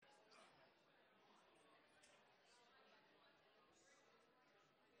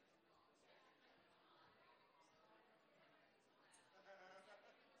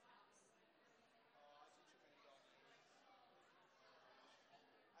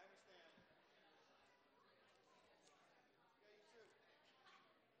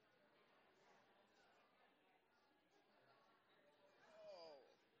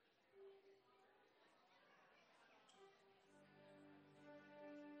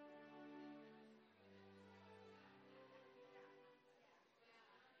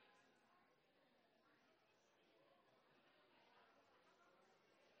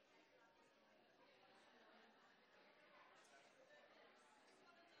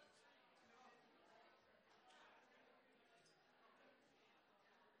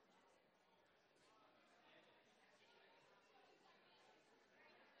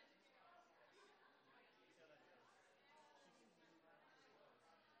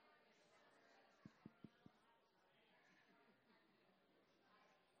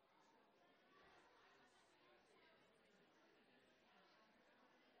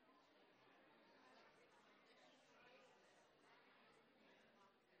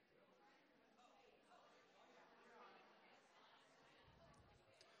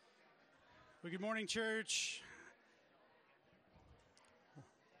Well, good morning, church.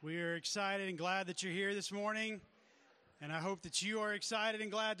 We are excited and glad that you're here this morning, and I hope that you are excited and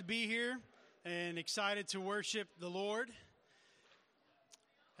glad to be here and excited to worship the Lord.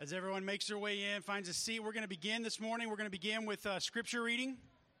 As everyone makes their way in, finds a seat, we're going to begin this morning. We're going to begin with scripture reading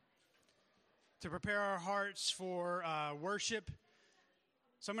to prepare our hearts for worship.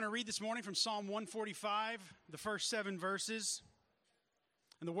 So I'm going to read this morning from Psalm 145, the first 7 verses.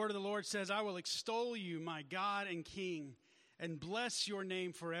 And the word of the Lord says, "I will extol you, my God and King, and bless your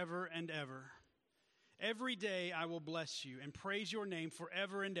name forever and ever. Every day I will bless you and praise your name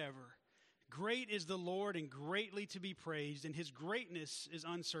forever and ever. Great is the Lord and greatly to be praised, and his greatness is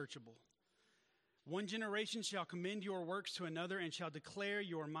unsearchable. One generation shall commend your works to another and shall declare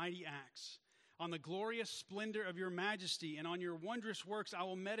your mighty acts. On the glorious splendor of your majesty and on your wondrous works I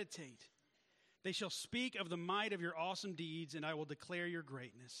will meditate. They shall speak of the might of your awesome deeds, and I will declare your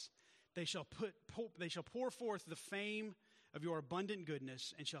greatness. They shall pour forth the fame of your abundant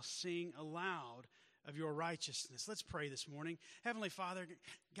goodness and shall sing aloud of your righteousness." Let's pray this morning. Heavenly Father,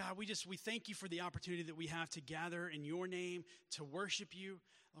 God, we thank you for the opportunity that we have to gather in your name to worship you.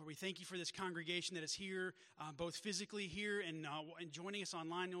 Lord, we thank you for this congregation that is here, both physically here and joining us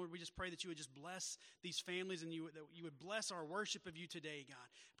online. Lord, we just pray that you would just bless these families and that you would bless our worship of you today, God.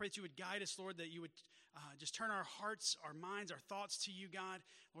 Pray that you would guide us, Lord, that you would just turn our hearts, our minds, our thoughts to you, God.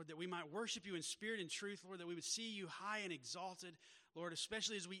 Lord, that we might worship you in spirit and truth, Lord, that we would see you high and exalted. Lord,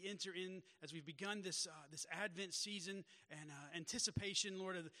 especially as we enter in, as we've begun this Advent season and anticipation,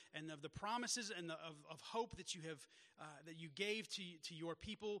 Lord, of the promises and of hope that you have that you gave to your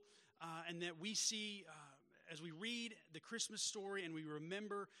people, and that we see as we read the Christmas story and we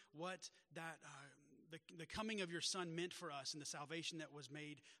remember what that the coming of your Son meant for us and the salvation that was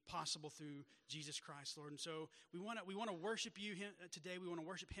made possible through Jesus Christ, Lord. And so we want to worship you today. We want to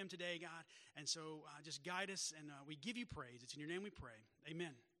worship him today, God. And so just guide us, and we give you praise. It's in your name we pray.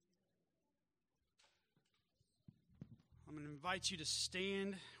 Amen. I'm going to invite you to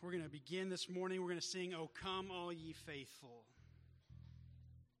stand. We're going to begin this morning. We're going to sing, "O Come All Ye Faithful."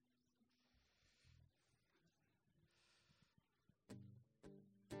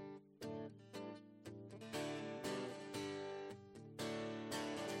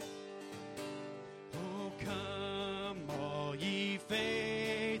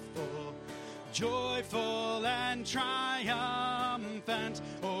 Faithful, joyful and triumphant,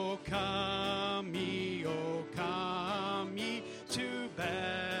 O come ye to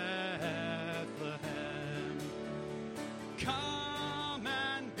Bethlehem. Come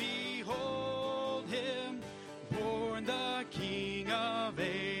and behold him, born the King of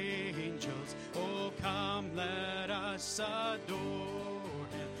angels. O come, let us adore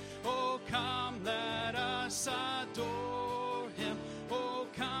him. O come, let us adore him. Oh,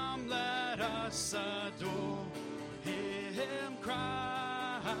 come, let us adore him,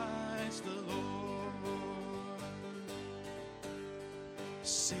 Christ the Lord.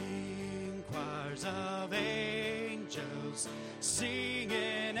 Sing, choirs of angels, sing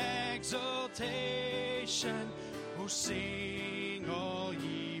in exultation. Oh, sing, all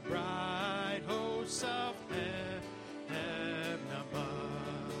ye bright hosts of heaven above.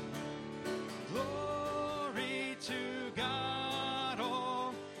 Glory to God,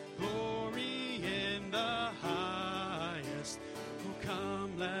 all glory in the highest. Oh,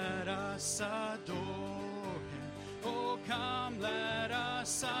 come, let us adore him. Oh, come, let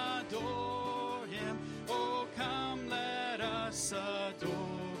us adore him. Oh, come, let us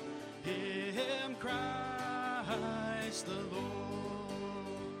adore him, Christ the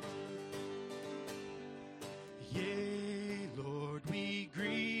Lord. Yea, Lord, we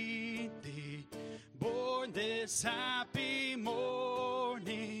greet thee, born this happy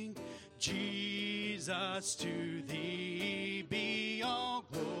morning. Jesus, to thee be all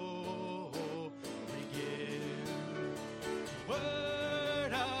glory given.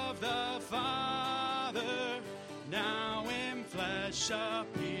 Word of the Father, now in flesh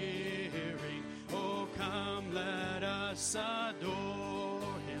appearing. Oh, come, let us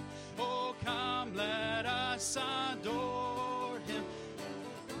adore him. Oh, come, let us adore him.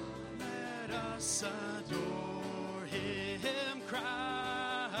 Let us adore him,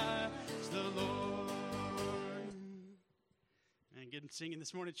 Christ the Lord. And good singing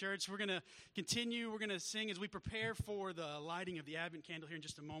this morning, church. We're going to continue. We're going to sing as we prepare for the lighting of the Advent candle here in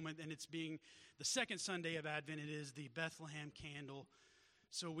just a moment. And it's being the second Sunday of Advent. It is the Bethlehem candle.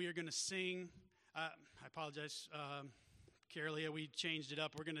 So we are going to sing. I apologize, Carolia, we changed it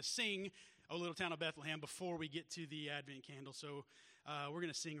up. We're going to sing O Little Town of Bethlehem before we get to the Advent candle. So we're going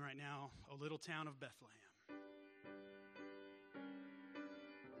to sing right now, O Little Town of Bethlehem.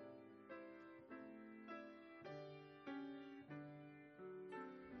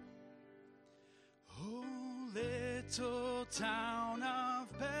 little town of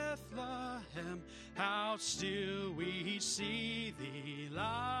Bethlehem, how still we see thee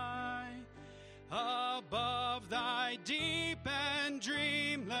lie. Above thy deep and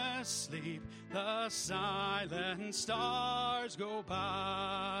dreamless sleep, the silent stars go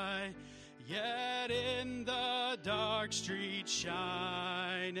by. Yet in the dark street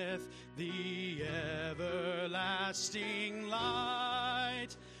shineth the everlasting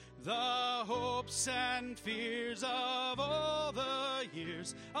light. The hopes and fears of all the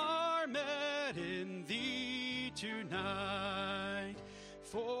years are met in thee tonight.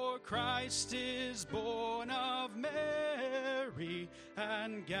 For Christ is born of Mary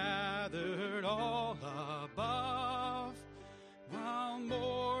and gathered all above. While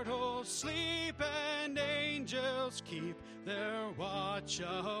mortals sleep and angels keep their watch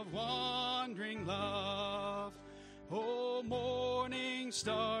of wandering love. O morning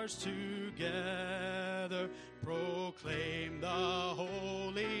stars together proclaim the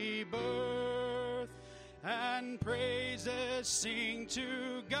holy birth, and praises sing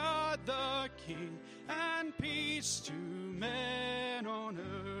to God the King, and peace to men on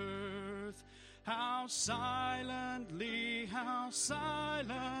earth. How silently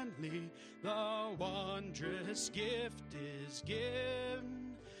the wondrous gift is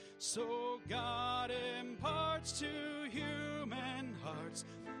given. So God imparts to human hearts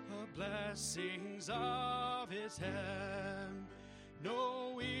the blessings of his hand.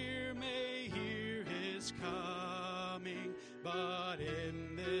 No ear may hear his coming, but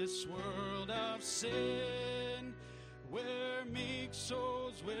in this world of sin, where meek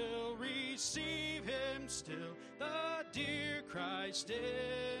souls will receive him still, the dear Christ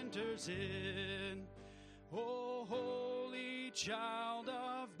enters in. O holy child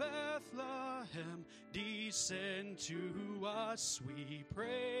of Bethlehem, descend to us, we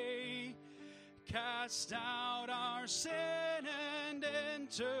pray. Cast out our sin and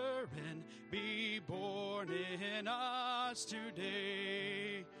enter in, be born in us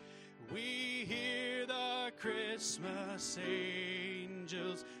today. We hear the Christmas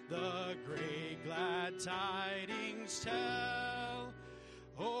angels the great glad tidings tell.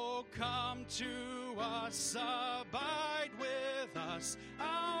 Oh, come to us, abide with us,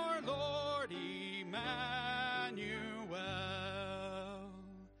 our Lord Emmanuel.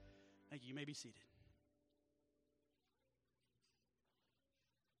 Thank you. You may be seated.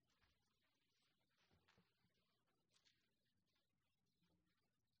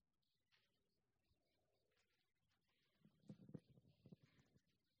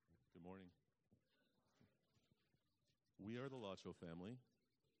 Good morning. We are the Lacho family,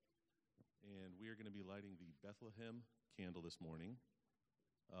 and we are going to be lighting the Bethlehem candle this morning.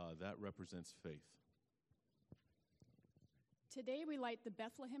 That represents faith. Today we light the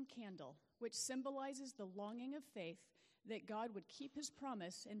Bethlehem candle, which symbolizes the longing of faith that God would keep his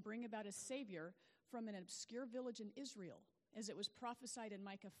promise and bring about a Savior from an obscure village in Israel, as it was prophesied in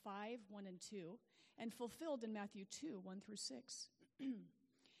Micah 5, 1 and 2, and fulfilled in Matthew 2, 1 through 6.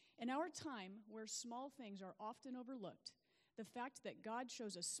 In our time, where small things are often overlooked, the fact that God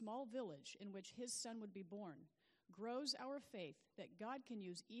chose a small village in which his son would be born grows our faith that God can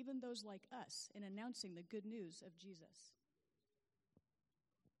use even those like us in announcing the good news of Jesus.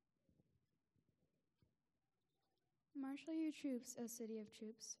 Marshal your troops, O city of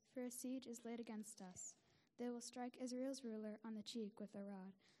troops, for a siege is laid against us. They will strike Israel's ruler on the cheek with a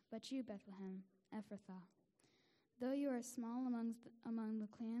rod, but you, Bethlehem, Ephrathah. Though you are small among the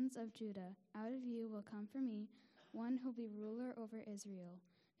clans of Judah, out of you will come for me one who will be ruler over Israel,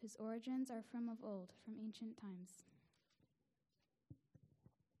 whose origins are from of old, from ancient times.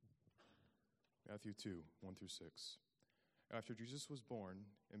 Matthew 2, 1 through 6. After Jesus was born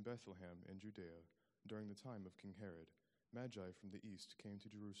in Bethlehem in Judea, during the time of King Herod, Magi from the east came to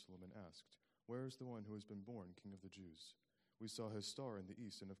Jerusalem and asked, "Where is the one who has been born King of the Jews? We saw his star in the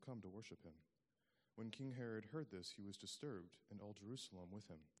east and have come to worship him." When King Herod heard this, he was disturbed, and all Jerusalem with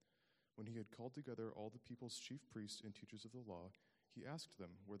him. When he had called together all the people's chief priests and teachers of the law, he asked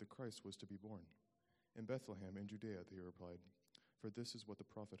them where the Christ was to be born. "In Bethlehem in Judea," they replied, "for this is what the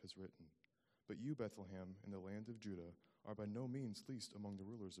prophet has written. But you, Bethlehem, in the land of Judah, are by no means least among the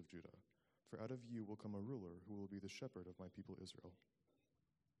rulers of Judah. For out of you will come a ruler who will be the shepherd of my people Israel."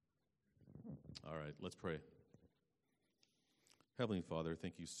 All right, let's pray. Heavenly Father,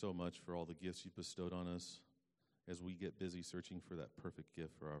 thank you so much for all the gifts you've bestowed on us as we get busy searching for that perfect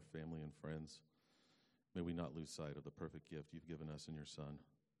gift for our family and friends. May we not lose sight of the perfect gift you've given us in your Son.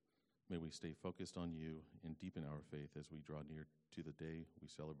 May we stay focused on you and deepen our faith as we draw near to the day we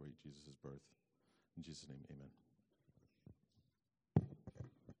celebrate Jesus' birth. In Jesus' name, amen.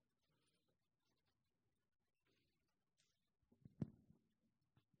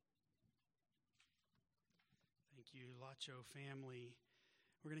 you, Lacho family.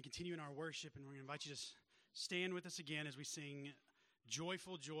 We're going to continue in our worship, and we're going to invite you to stand with us again as we sing,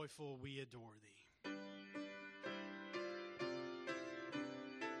 Joyful, Joyful, We Adore Thee.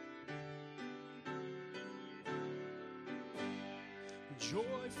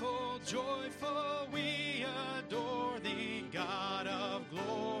 Joyful, joyful, we adore thee, God of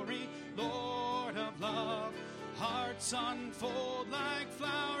glory, Lord of love. Hearts unfold like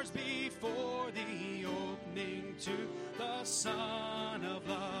flowers before thee, opening to the Son of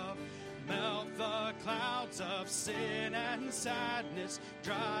love. Melt the clouds of sin and sadness,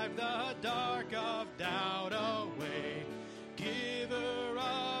 drive the dark of doubt away. Giver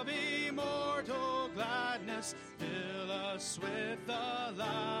of immortal gladness, fill us with the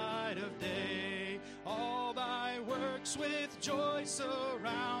light of day. All thy works with joy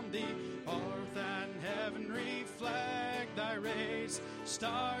surround thee, earth and heaven reflect thy rays.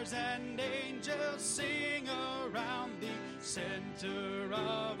 Stars and angels sing around thee, center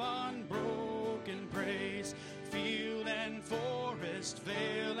of unbroken praise. Field and forest,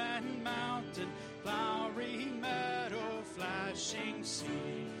 vale and mountain, flowery meadow, flashing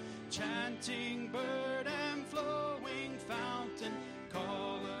sea, chanting bird and flowing fountain,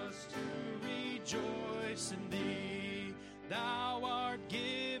 call us to rejoice in thee. Thou art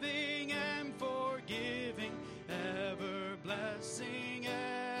giving and forgiving, ever blessing,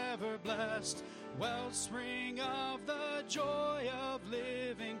 ever blessed, wellspring of the joy of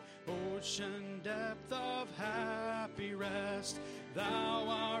living, ocean depth of happy rest. Thou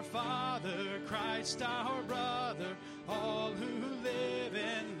our Father, Christ our brother, all who live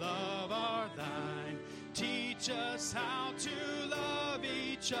in love are thine. Teach us how to love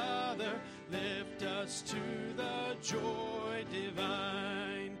each other, lift us to the joy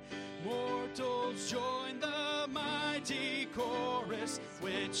divine. Mortals join the mighty chorus,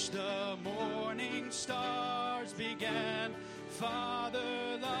 which the morning stars began.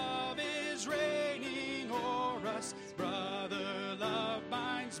 Father love is reigning o'er us, brother love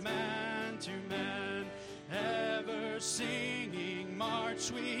binds man to man. Ever singing march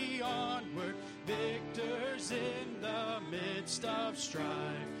we onward, victors in the midst of strife.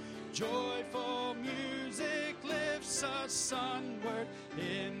 Joyful music lifts us sunward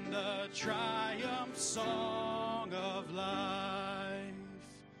in the triumph song of life.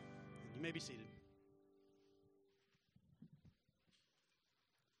 You may be seated.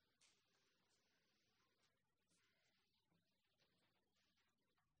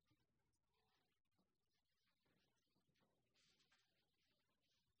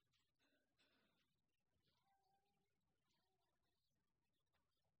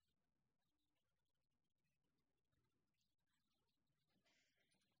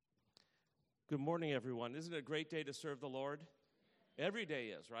 Good morning, everyone. Isn't it a great day to serve the Lord? Every day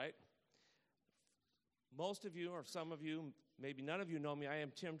is, right? Most of you, or some of you, maybe none of you know me. I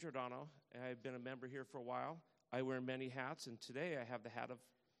am Tim Giordano, and I've been a member here for a while. I wear many hats, and today I have the hat of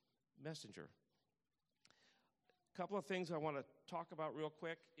messenger. A couple of things I want to talk about real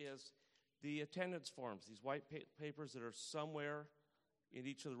quick is the attendance forms, these white papers that are somewhere in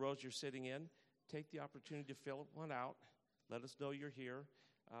each of the rows you're sitting in. Take the opportunity to fill one out. Let us know you're here.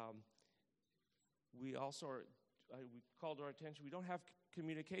 We also we called our attention, we don't have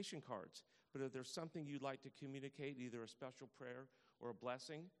communication cards, but if there's something you'd like to communicate, either a special prayer or a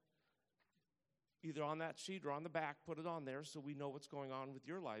blessing, either on that sheet or on the back, put it on there so we know what's going on with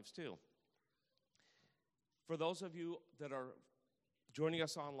your lives too. For those of you that are joining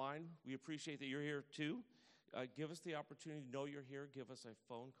us online, we appreciate that you're here too. Give us the opportunity to know you're here. Give us a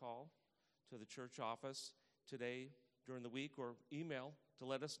phone call to the church office today during the week or email to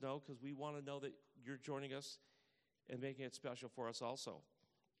let us know, because we want to know that you're joining us and making it special for us also.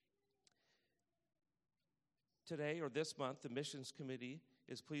 Today, or this month, the Missions Committee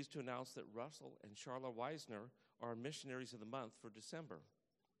is pleased to announce that Russell and Charla Weisner are missionaries of the month for December.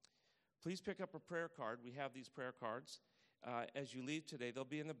 Please pick up a prayer card. We have these prayer cards. As you leave today, they'll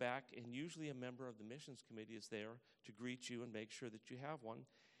be in the back, and usually a member of the Missions Committee is there to greet you and make sure that you have one.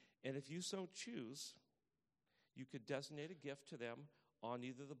 And if you so choose, you could designate a gift to them on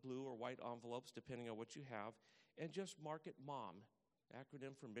either the blue or white envelopes, depending on what you have, and just mark it MOM,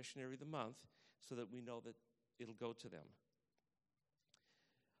 acronym for Missionary of the Month, so that we know that it'll go to them.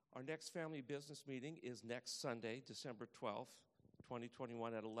 Our next family business meeting is next Sunday, December 12th,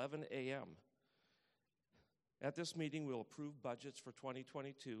 2021 at 11 a.m. At this meeting, we'll approve budgets for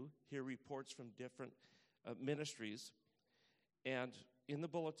 2022, hear reports from different ministries, and in the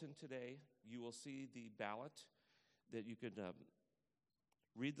bulletin today, you will see the ballot that you could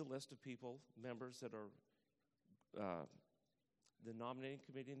read the list of people, members that are, the nominating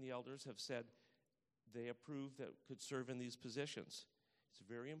committee and the elders have said they approve that could serve in these positions. It's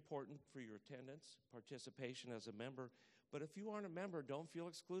very important for your attendance, participation as a member. But if you aren't a member, don't feel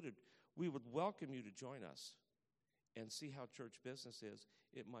excluded. We would welcome you to join us and see how church business is.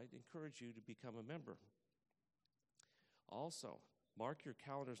 It might encourage you to become a member. Also, mark your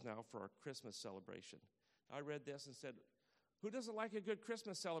calendars now for our Christmas celebration. I read this and said, who doesn't like a good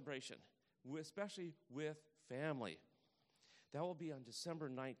Christmas celebration, especially with family? That will be on December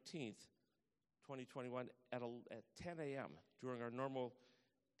 19th, 2021 at 10 a.m. during our normal,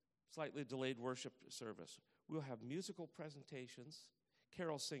 slightly delayed worship service. We'll have musical presentations,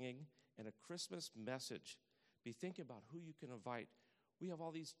 carol singing, and a Christmas message. Be thinking about who you can invite. We have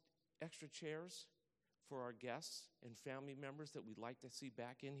all these extra chairs for our guests and family members that we'd like to see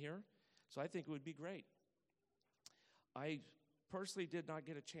back in here. So I think it would be great. I personally did not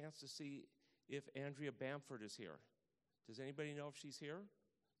get a chance to see if Andrea Bamford is here. Does anybody know if she's here?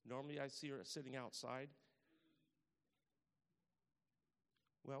 Normally I see her sitting outside.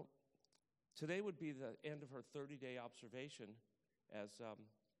 Well, today would be the end of her 30-day observation as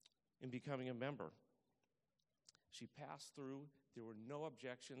in becoming a member. She passed through. There were no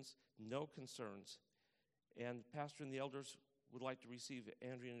objections, no concerns. And Pastor and the elders would like to receive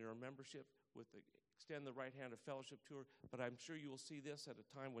Andrea into our membership extend the right hand of fellowship to her. But I'm sure you will see this at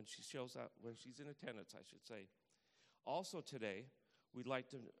a time when she shows up, when she's in attendance, I should say. Also today, we'd like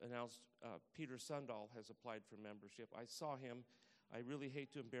to announce Peter Sundahl has applied for membership. I saw him. I really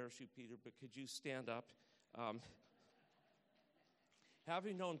hate to embarrass you, Peter, but could you stand up?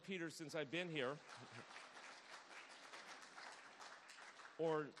 Having known Peter since I've been here,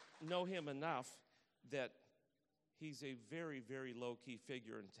 or know him enough that he's a very, very low-key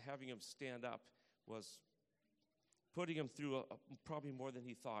figure, and having him stand up was putting him through probably more than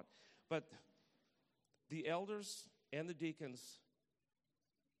he thought. But the elders and the deacons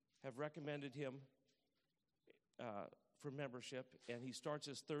have recommended him for membership, and he starts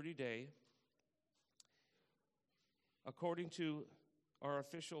his 30-day. According to our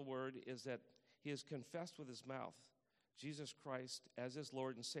official word is that he has confessed with his mouth Jesus Christ as his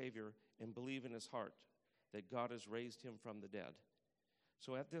Lord and Savior and believe in his heart that God has raised him from the dead.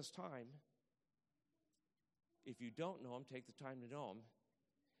 So at this time, if you don't know him, take the time to know him.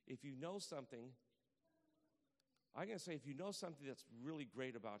 If you know something, I'm going to say if you know something that's really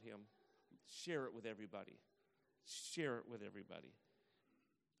great about him, share it with everybody. Share it with everybody.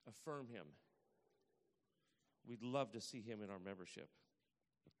 Affirm him. We'd love to see him in our membership.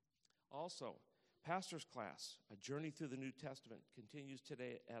 Also, pastor's class, A Journey Through the New Testament, continues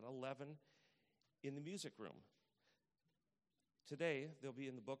today at 11 in the music room. Today, they'll be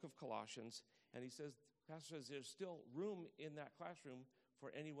in the book of Colossians, and pastor says there's still room in that classroom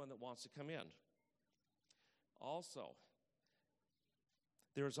for anyone that wants to come in. Also,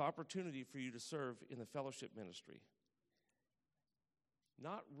 there's opportunity for you to serve in the fellowship ministry.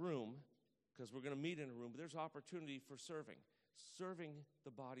 Not room, because we're going to meet in a room, but there's opportunity for serving. Serving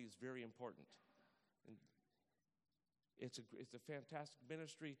the body is very important. And it's a fantastic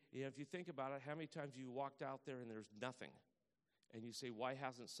ministry. If you think about it, how many times you walked out there and there's nothing? And you say, why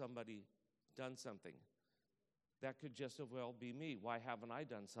hasn't somebody done something? That could just as well be me. Why haven't I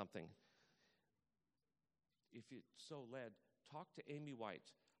done something? If you're so led, talk to Amy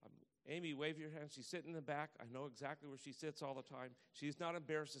White. Amy, wave your hand. She's sitting in the back. I know exactly where she sits all the time. She's not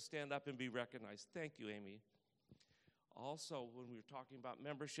embarrassed to stand up and be recognized. Thank you, Amy. Also, when we were talking about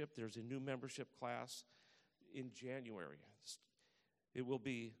membership, there's a new membership class in January. It will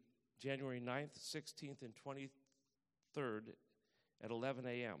be January 9th, 16th, and 23rd at 11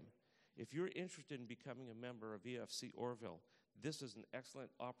 a.m. If you're interested in becoming a member of EFC Orville, this is an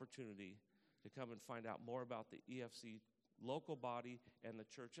excellent opportunity to come and find out more about the EFC local body and the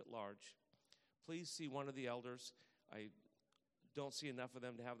church at large. Please see one of the elders. I don't see enough of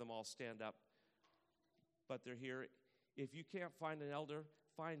them to have them all stand up, but they're here. If you can't find an elder,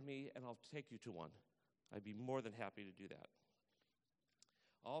 find me and I'll take you to one. I'd be more than happy to do that.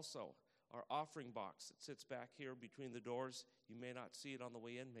 Also, our offering box that sits back here between the doors, you may not see it on the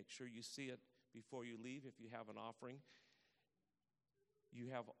way in. Make sure you see it before you leave if you have an offering. You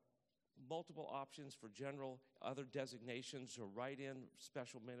have multiple options for general, other designations, or write-in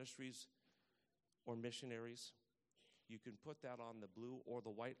special ministries or missionaries. You can put that on the blue or the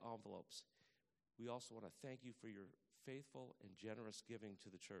white envelopes. We also want to thank you for your faithful and generous giving to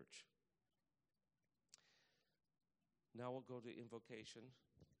the church. Now we'll go to invocation.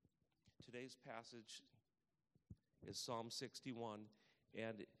 Today's passage is Psalm 61,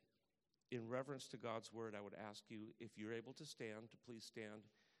 and in reverence to God's word, I would ask you, if you're able to stand, to please stand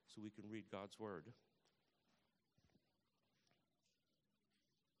so we can read God's word.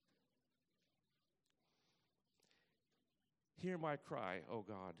 Hear my cry, O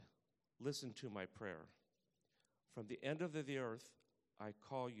God. Listen to my prayer. From the end of the earth, I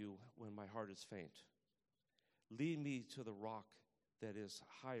call you when my heart is faint. Lead me to the rock that is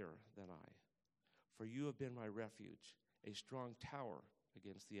higher than I. For you have been my refuge, a strong tower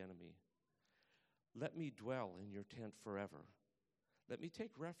against the enemy. Let me dwell in your tent forever. Let me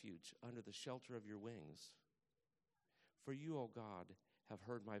take refuge under the shelter of your wings. For you, O God, have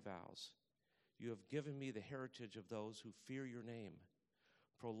heard my vows. You have given me the heritage of those who fear your name.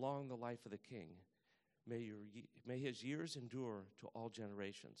 Prolong the life of the king. May his years endure to all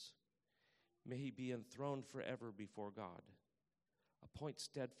generations. May he be enthroned forever before God. Appoint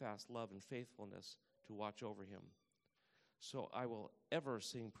steadfast love and faithfulness to watch over him. So I will ever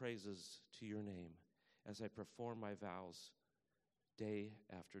sing praises to your name as I perform my vows day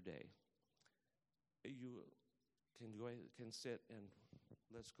after day. You can sit and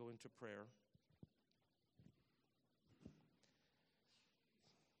let's go into prayer.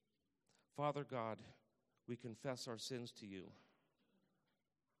 Father God, we confess our sins to you.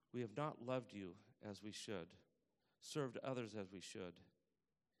 We have not loved you as we should, served others as we should,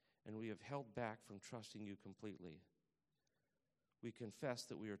 and we have held back from trusting you completely. We confess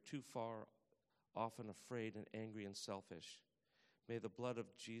that we are too far, often afraid and angry and selfish. May the blood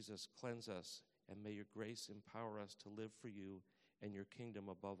of Jesus cleanse us, and may your grace empower us to live for you and your kingdom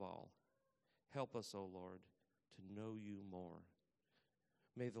above all. Help us, O Lord, to know you more.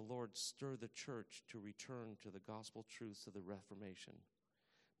 May the Lord stir the church to return to the gospel truths of the Reformation.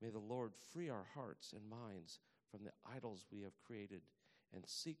 May the Lord free our hearts and minds from the idols we have created and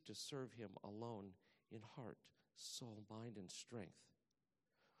seek to serve him alone in heart, soul, mind, and strength.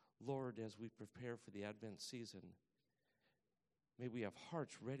 Lord, as we prepare for the Advent season, may we have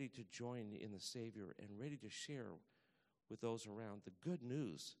hearts ready to join in the Savior and ready to share with those around the good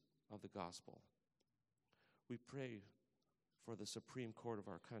news of the gospel. We pray for the Supreme Court of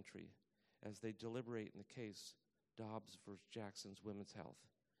our country as they deliberate in the case Dobbs versus Jackson's Women's Health.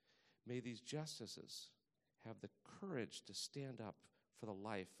 May these justices have the courage to stand up for the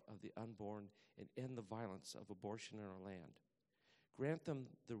life of the unborn and end the violence of abortion in our land. Grant them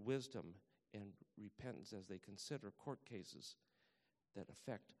the wisdom and repentance as they consider court cases that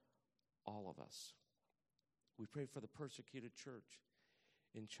affect all of us. We pray for the persecuted church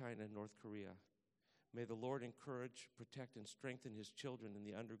in China and North Korea. May the Lord encourage, protect, and strengthen his children in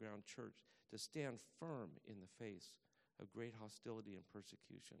the underground church to stand firm in the face of great hostility and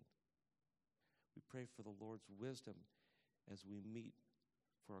persecution. We pray for the Lord's wisdom as we meet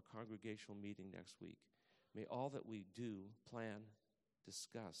for our congregational meeting next week. May all that we do, plan,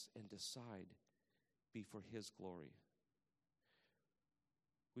 discuss, and decide be for his glory.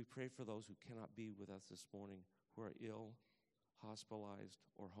 We pray for those who cannot be with us this morning, who are ill, hospitalized,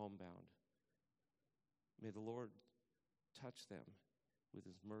 or homebound. May the Lord touch them with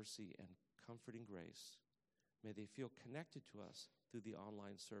his mercy and comforting grace. May they feel connected to us through the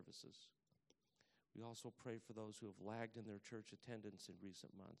online services. We also pray for those who have lagged in their church attendance in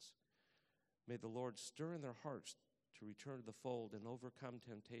recent months. May the Lord stir in their hearts to return to the fold and overcome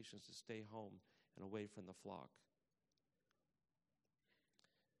temptations to stay home and away from the flock.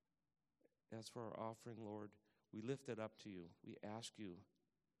 As for our offering, Lord, we lift it up to you. We ask you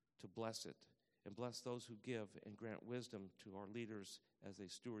to bless it and bless those who give and grant wisdom to our leaders as they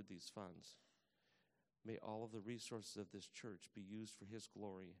steward these funds. May all of the resources of this church be used for his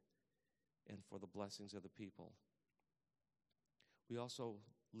glory and for the blessings of the people. We also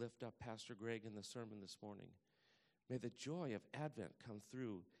lift up Pastor Greg in the sermon this morning. May the joy of Advent come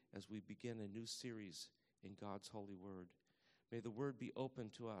through as we begin a new series in God's holy word. May the word be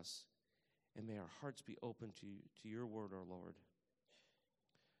open to us, and may our hearts be open to your word, our Lord.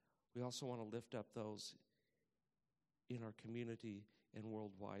 We also want to lift up those in our community and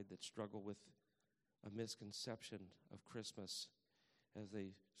worldwide that struggle with a misconception of Christmas as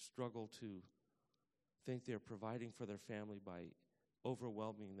they struggle to think they're providing for their family by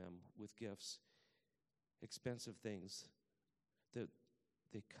overwhelming them with gifts, expensive things, that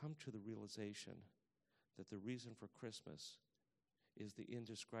they come to the realization that the reason for Christmas is the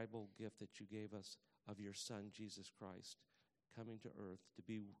indescribable gift that you gave us of your Son, Jesus Christ, coming to earth to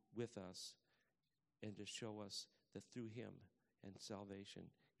be with us and to show us that through him and salvation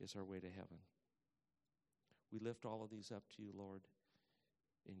is our way to heaven. We lift all of these up to you, Lord,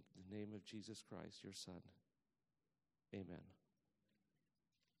 in the name of Jesus Christ, your Son. Amen.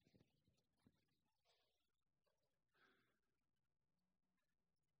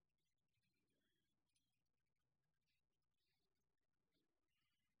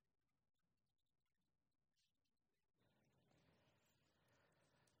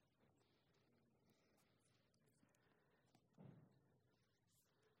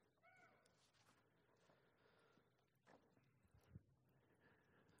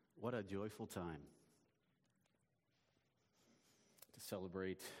 What a joyful time to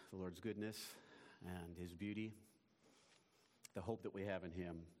celebrate the Lord's goodness and His beauty, the hope that we have in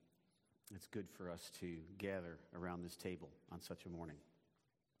Him. It's good for us to gather around this table on such a morning.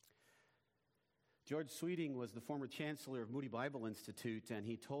 George Sweeting was the former chancellor of Moody Bible Institute, and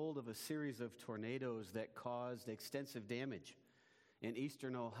he told of a series of tornadoes that caused extensive damage in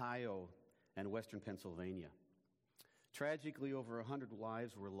eastern Ohio and western Pennsylvania. Tragically, over 100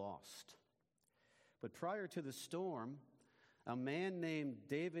 lives were lost. But prior to the storm, a man named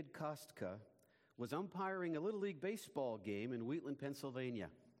David Kostka was umpiring a Little League baseball game in Wheatland, Pennsylvania.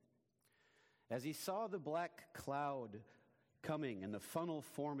 As he saw the black cloud coming and the funnel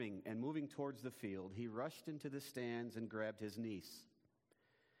forming and moving towards the field, he rushed into the stands and grabbed his niece.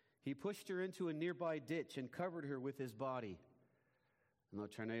 He pushed her into a nearby ditch and covered her with his body. And the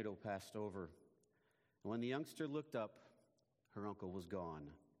tornado passed over. And when the youngster looked up, her uncle was gone.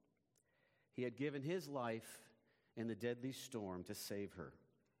 He had given his life in the deadly storm to save her.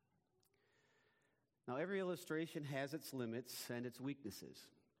 Now, every illustration has its limits and its weaknesses.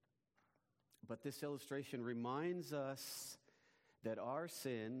 But this illustration reminds us that our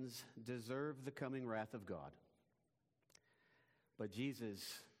sins deserve the coming wrath of God. But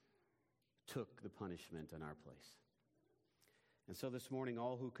Jesus took the punishment in our place. And so this morning,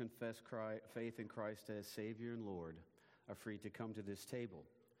 all who confess faith in Christ as Savior and Lord are free to come to this table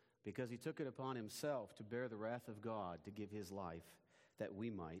because He took it upon Himself to bear the wrath of God, to give His life that we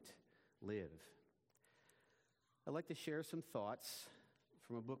might live. I'd like to share some thoughts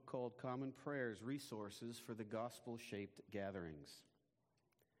from a book called Common Prayers, Resources for the Gospel-Shaped Gatherings.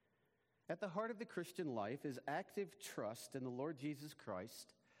 At the heart of the Christian life is active trust in the Lord Jesus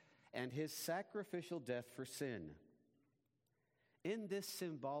Christ and His sacrificial death for sin. In this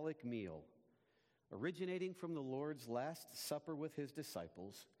symbolic meal, originating from the Lord's Last Supper with His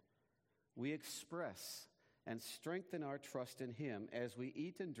disciples, we express and strengthen our trust in Him as we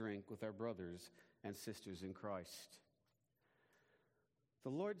eat and drink with our brothers and sisters in Christ. The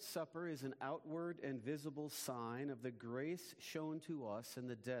Lord's Supper is an outward and visible sign of the grace shown to us in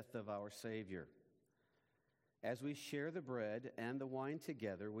the death of our Savior. As we share the bread and the wine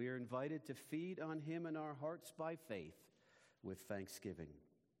together, we are invited to feed on Him in our hearts by faith with thanksgiving.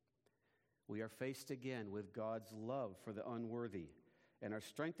 We are faced again with God's love for the unworthy and are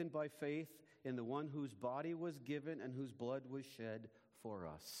strengthened by faith in the one whose body was given and whose blood was shed for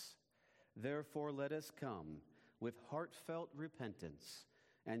us. Therefore, let us come with heartfelt repentance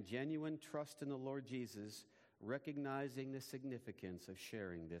and genuine trust in the Lord Jesus, recognizing the significance of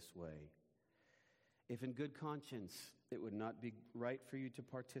sharing this way. If in good conscience it would not be right for you to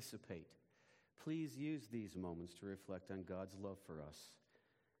participate, please use these moments to reflect on God's love for us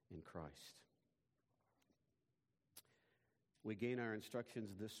in Christ. We gain our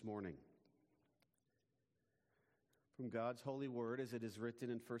instructions this morning from God's holy word as it is written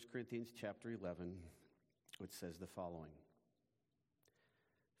in 1 Corinthians chapter 11, which says the following.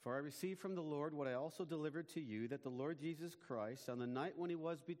 For I received from the Lord what I also delivered to you, that the Lord Jesus Christ, on the night when He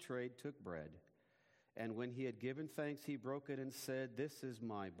was betrayed, took bread. And when He had given thanks, He broke it and said, "This is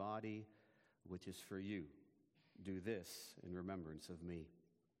my body, which is for you. Do this in remembrance of me."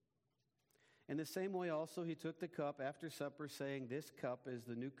 In the same way also He took the cup after supper, saying, "This cup is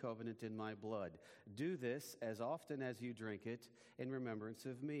the new covenant in my blood. Do this as often as you drink it in remembrance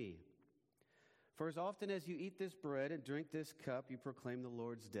of me. For as often as you eat this bread and drink this cup, you proclaim the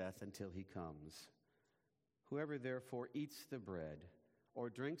Lord's death until He comes. Whoever therefore eats the bread or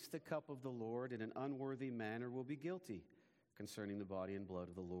drinks the cup of the Lord in an unworthy manner will be guilty concerning the body and blood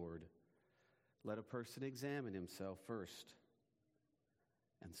of the Lord. Let a person examine himself first,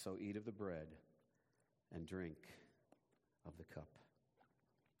 and so eat of the bread and drink of the cup."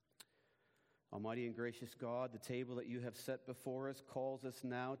 Almighty and gracious God, the table that you have set before us calls us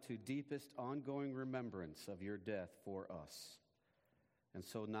now to deepest ongoing remembrance of your death for us. And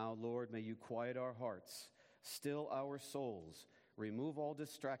so now, Lord, may you quiet our hearts, still our souls, remove all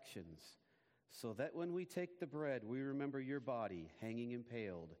distractions, so that when we take the bread, we remember your body hanging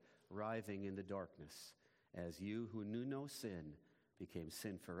impaled, writhing in the darkness, as you who knew no sin became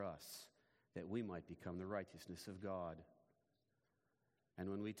sin for us, that we might become the righteousness of God. And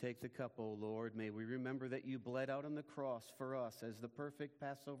when we take the cup, O Lord, may we remember that you bled out on the cross for us as the perfect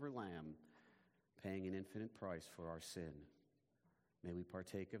Passover lamb, paying an infinite price for our sin. May we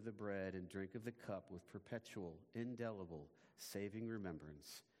partake of the bread and drink of the cup with perpetual, indelible, saving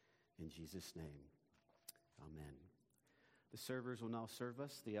remembrance. In Jesus' name, amen. The servers will now serve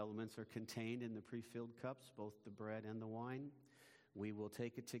us. The elements are contained in the pre-filled cups, both the bread and the wine. We will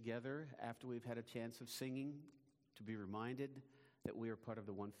take it together after we've had a chance of singing to be reminded that we are part of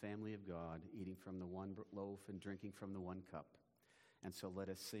the one family of God, eating from the one loaf and drinking from the one cup. And so let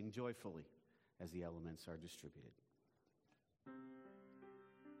us sing joyfully as the elements are distributed.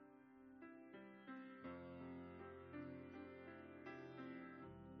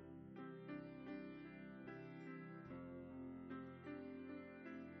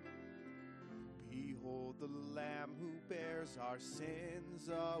 Behold the Lamb who bears our sins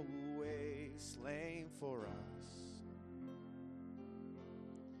away, slain for us.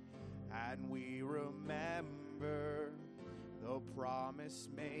 And we remember the promise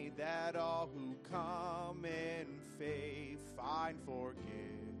made that all who come in faith find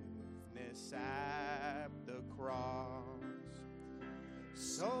forgiveness at the cross.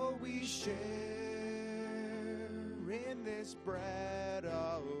 So we share in this bread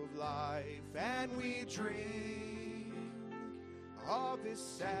of life, and we drink of his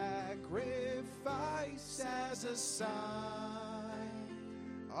sacrifice as a sign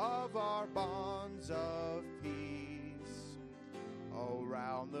of our bonds of peace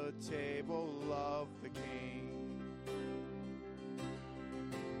around the table of the King.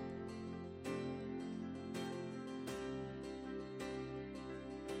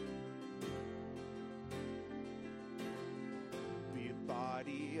 The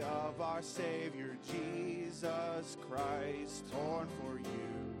body of our Savior Jesus Christ, torn for you.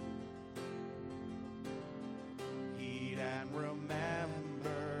 Heed and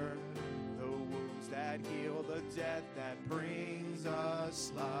remember the wounds that heal, the death that brings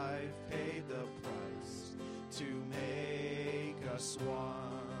us life, paid the price to make us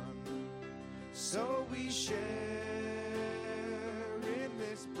one. So we share in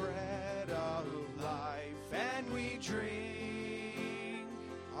this bread of life, and we drink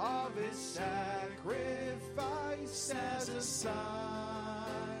of his sacrifice as a sign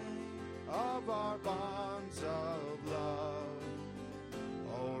of our bonds of love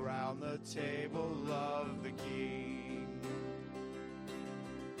around the table of the King.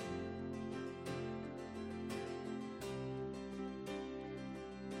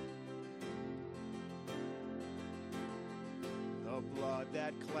 The blood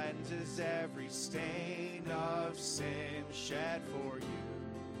that cleanses every stain of sin shed for you.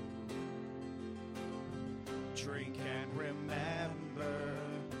 Drink and remember,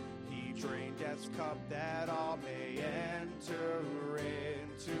 he drained death's cup that all may enter in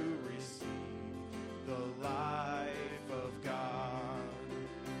to receive the life of God.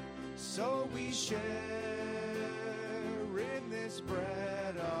 So we share in this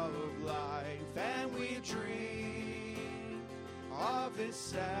bread of life, and we drink of his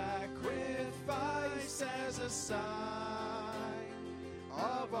sacrifice as a sign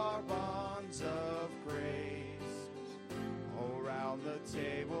of our bonds of grace around the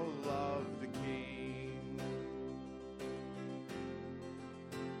table of the King.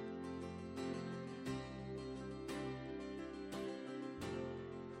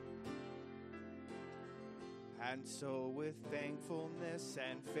 And so with thankfulness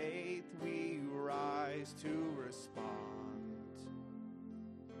and faith we rise to respond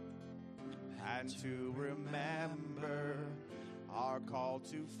and to remember our call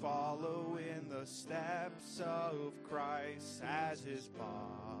to follow in the steps of Christ as his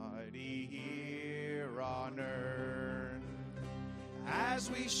body here on earth. As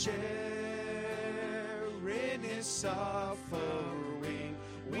we share in his suffering,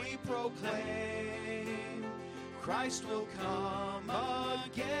 we proclaim Christ will come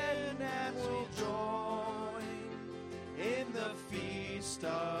again, and we'll join in the feast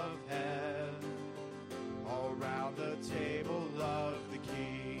of heaven around the table of the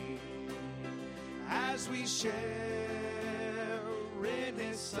King. As we share in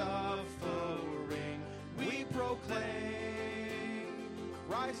his suffering, we proclaim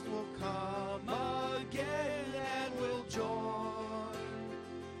Christ will come again, and we'll join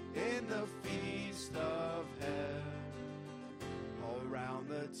in the feast of heaven around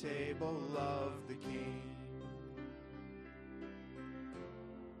the table of the King.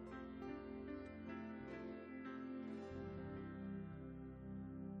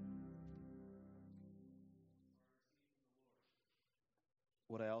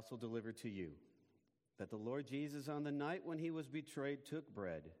 What I also delivered to you, that the Lord Jesus, on the night when he was betrayed, took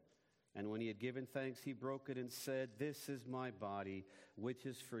bread, and when he had given thanks, he broke it and said, "This is my body, which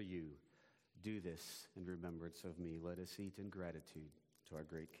is for you. Do this in remembrance of me." Let us eat in gratitude to our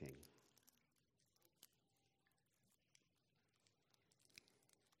great King.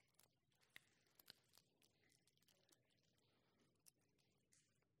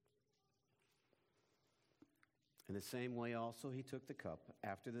 In the same way also he took the cup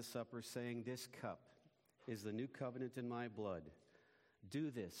after the supper, saying, "This cup is the new covenant in my blood.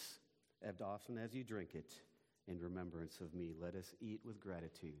 Do this as often as you drink it in remembrance of me. Let us eat with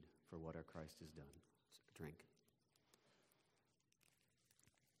gratitude for what our Christ has done. Drink.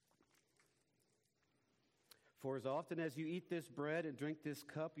 For as often as you eat this bread and drink this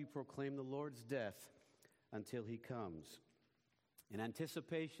cup, you proclaim the Lord's death until he comes. In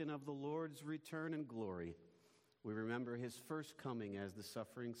anticipation of the Lord's return and glory, we remember his first coming as the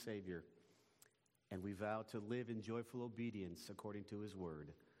suffering Savior, and we vow to live in joyful obedience according to his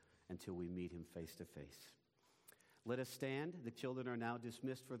word until we meet him face to face. Let us stand. The children are now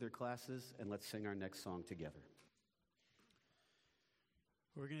dismissed for their classes, and let's sing our next song together.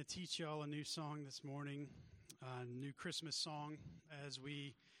 We're going to teach y'all a new song this morning, a new Christmas song, as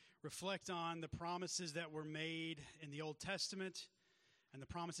we reflect on the promises that were made in the Old Testament and the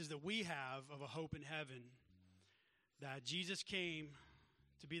promises that we have of a hope in heaven, that Jesus came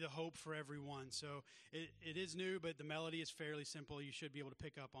to be the hope for everyone. So it is new, but the melody is fairly simple. You should be able to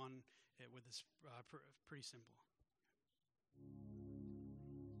pick up on it with this pretty simple.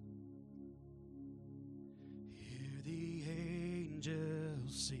 Hear the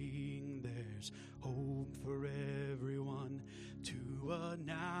angels sing, there's hope for everyone. To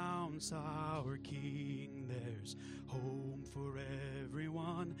announce our King, there's hope for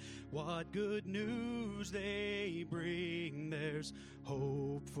everyone. What good news they bring, there's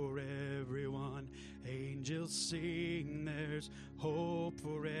hope for everyone. Angels sing, there's hope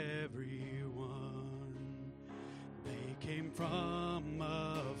for everyone. They came from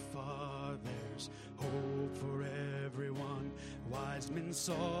afar, there's hope for everyone. Wise men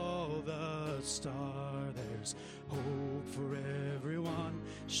saw the star, there's hope for everyone.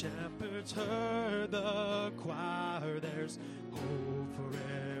 Shepherds heard the choir, there's hope for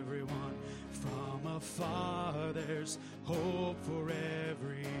everyone. From afar, there's hope for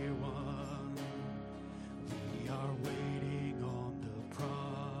everyone. We are waiting on the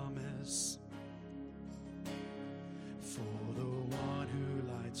promise for the one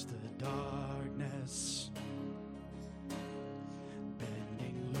who lights the darkness,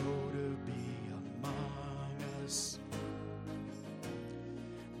 bending low to be among us.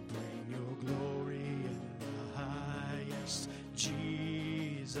 Bring your glory in the highest,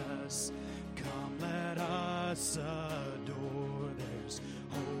 Jesus. Come, let us adore. There's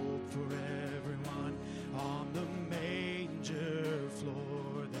hope for everyone on the manger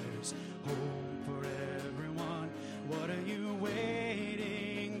floor. There's hope for everyone. What are you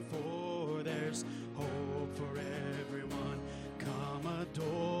waiting for? There's hope for everyone. Come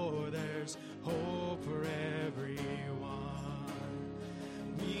adore. There's hope for everyone.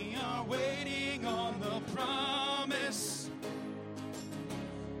 We are waiting on the promise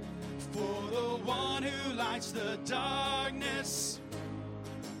for the one who lights the darkness,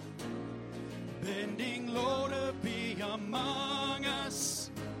 bending low to be among us.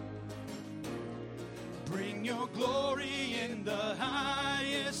 Bring your glory in the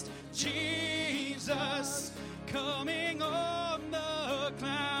highest, Jesus. Coming on the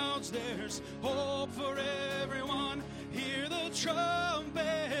clouds, there's hope for everyone. Hear the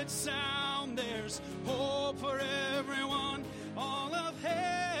trumpet sound, there's hope for everyone. All of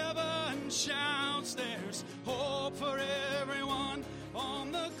heaven shouts, there's hope for everyone.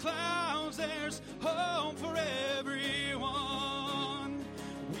 On the clouds, there's hope for everyone.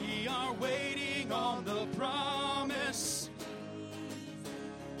 We are waiting on the promise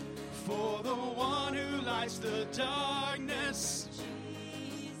for the one who lights the darkness,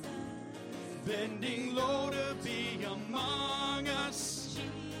 bending low to be among us.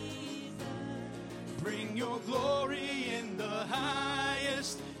 Bring your glory in the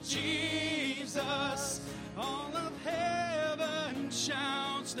highest, Jesus. All of heaven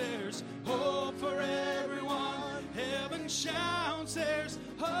shouts, there's hope for everyone. Heaven shouts, there's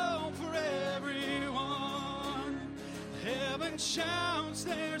hope for everyone. Heaven shouts,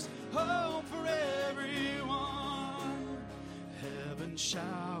 there's hope for everyone. Heaven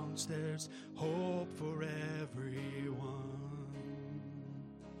shouts, there's hope for everyone.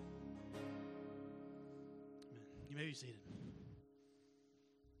 You may be seated.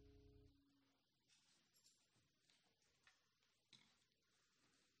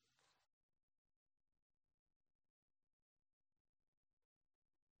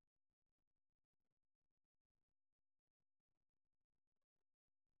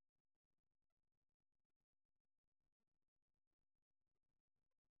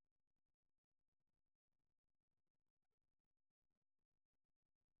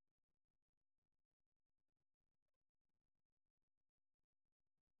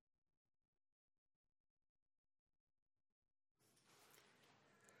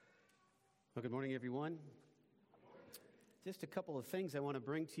 Well, good morning, everyone. Just a couple of things I want to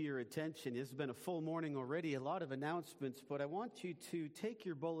bring to your attention. This has been a full morning already, a lot of announcements, but I want you to take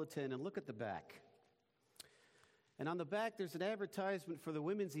your bulletin and look at the back. And on the back, there's an advertisement for the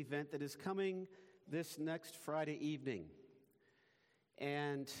women's event that is coming this next Friday evening.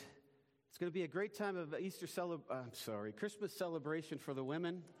 And it's going to be a great time of Christmas celebration for the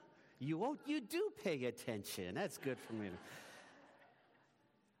women. You do pay attention. That's good for me.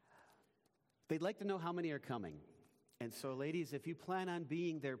 They'd like to know how many are coming. And so, ladies, if you plan on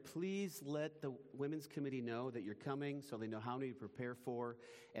being there, please let the Women's Committee know that you're coming so they know how many to prepare for.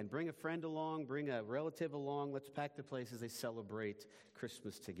 And bring a friend along, bring a relative along. Let's pack the place as they celebrate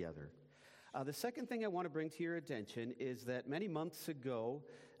Christmas together. The second thing I want to bring to your attention is that many months ago,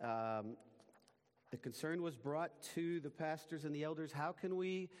 the concern was brought to the pastors and the elders, how can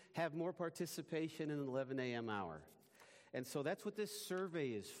we have more participation in an 11 a.m. hour? And so that's what this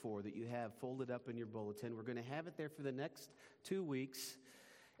survey is for, that you have folded up in your bulletin. We're going to have it there for the next 2 weeks,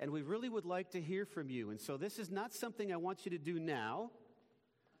 and we really would like to hear from you. And so this is not something I want you to do now.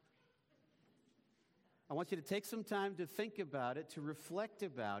 I want you to take some time to think about it, to reflect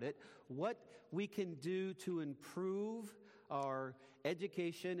about it, what we can do to improve our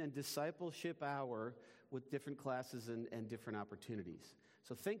education and discipleship hour with different classes and different opportunities.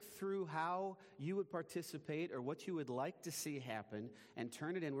 So think through how you would participate or what you would like to see happen and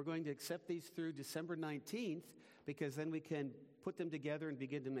turn it in. We're going to accept these through December 19th because then we can put them together and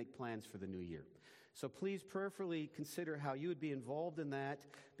begin to make plans for the new year. So please prayerfully consider how you would be involved in that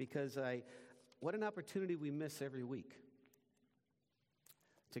because what an opportunity we miss every week.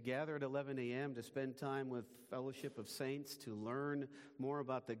 To gather at 11 a.m., to spend time with Fellowship of Saints, to learn more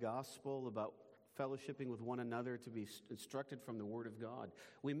about the gospel, about fellowshipping with one another, to be instructed from the Word of God.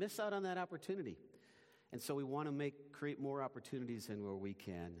 We miss out on that opportunity. And so we want to create more opportunities in where we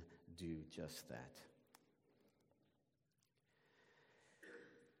can do just that.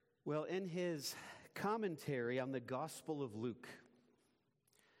 Well, in his commentary on the Gospel of Luke,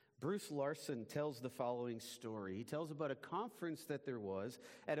 Bruce Larson tells the following story. He tells about a conference that there was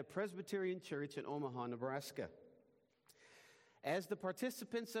at a Presbyterian church in Omaha, Nebraska. As the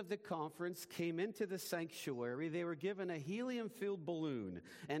participants of the conference came into the sanctuary, they were given a helium-filled balloon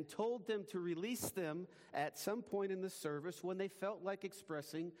and told them to release them at some point in the service when they felt like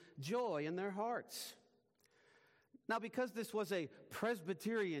expressing joy in their hearts. Now, because this was a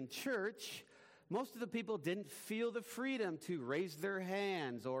Presbyterian church, most of the people didn't feel the freedom to raise their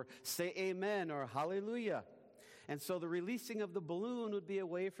hands or say amen or hallelujah. And so the releasing of the balloon would be a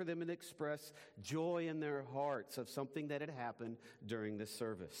way for them to express joy in their hearts of something that had happened during the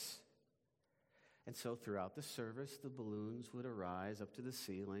service. And so throughout the service, the balloons would arise up to the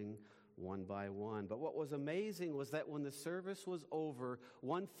ceiling one by one. But what was amazing was that when the service was over,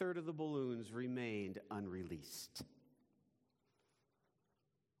 1/3 of the balloons remained unreleased.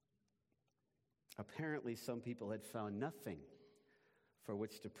 Apparently, some people had found nothing for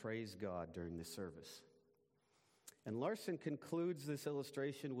which to praise God during the service. And Larson concludes this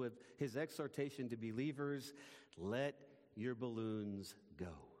illustration with his exhortation to believers, let your balloons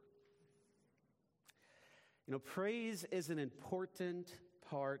go. You know, praise is an important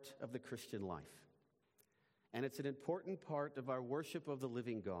part of the Christian life. And it's an important part of our worship of the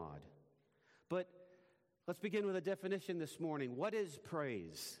living God. But let's begin with a definition this morning. What is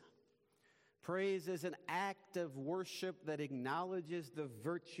praise? Praise is an act of worship that acknowledges the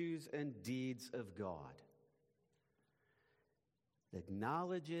virtues and deeds of God.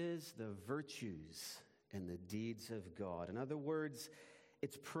 Acknowledges the virtues and the deeds of God. In other words,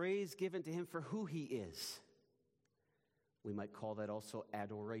 it's praise given to him for who he is. We might call that also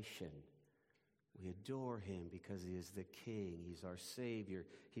adoration. We adore him because he is the King, he's our Savior,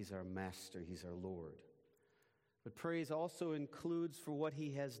 he's our Master, he's our Lord. But praise also includes for what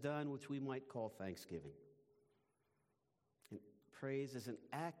he has done, which we might call thanksgiving. And praise is an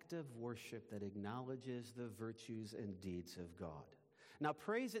act of worship that acknowledges the virtues and deeds of God. Now,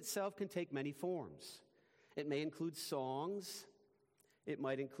 praise itself can take many forms. It may include songs. It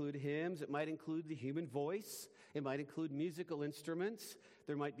might include hymns. It might include the human voice. It might include musical instruments.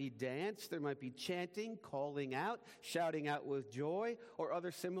 There might be dance. There might be chanting, calling out, shouting out with joy, or other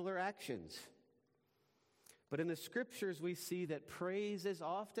similar actions. But in the Scriptures, we see that praise is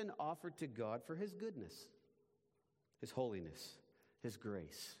often offered to God for his goodness, his holiness, his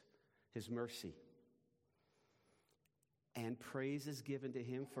grace, his mercy. And praise is given to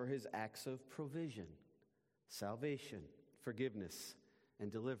him for his acts of provision, salvation, forgiveness,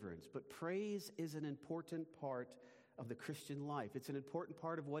 and deliverance. But praise is an important part of the Christian life. It's an important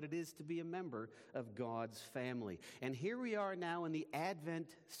part of what it is to be a member of God's family. And here we are now in the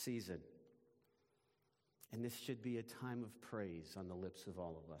Advent season. And this should be a time of praise on the lips of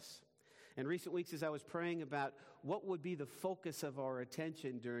all of us. In recent weeks, as I was praying about what would be the focus of our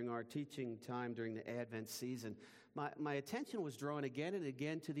attention during our teaching time during the Advent season, my attention was drawn again and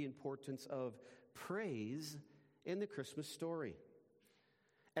again to the importance of praise in the Christmas story.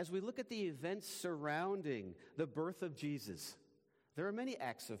 As we look at the events surrounding the birth of Jesus, there are many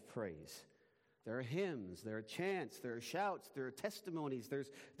acts of praise. There are hymns, there are chants, there are shouts, there are testimonies,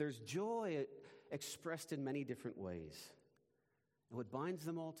 there's joy expressed in many different ways. And what binds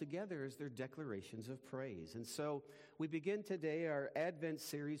them all together is their declarations of praise. And so we begin today our Advent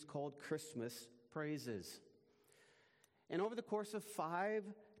series called Christmas Praises. And over the course of 5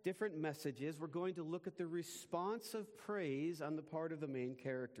 different messages, we're going to look at the response of praise on the part of the main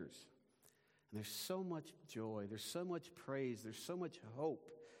characters. And there's so much joy, there's so much praise, there's so much hope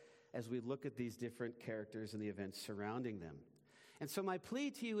as we look at these different characters and the events surrounding them. And so my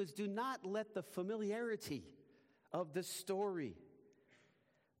plea to you is, do not let the familiarity of the story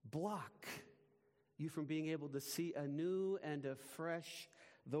block you from being able to see anew and afresh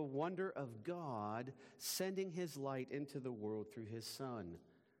the wonder of God sending his light into the world through his Son,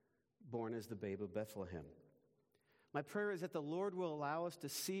 born as the babe of Bethlehem. My prayer is that the Lord will allow us to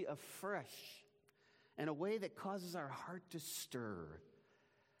see afresh in a way that causes our heart to stir,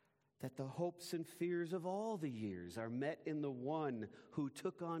 that the hopes and fears of all the years are met in the one who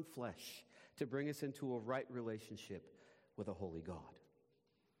took on flesh to bring us into a right relationship with a holy God.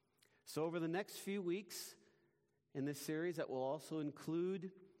 So over the next few weeks in this series that will also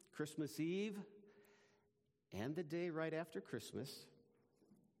include Christmas Eve and the day right after Christmas,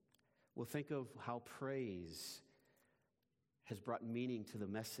 we'll think of how praise has brought meaning to the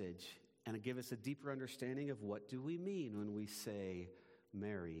message and give us a deeper understanding of what do we mean when we say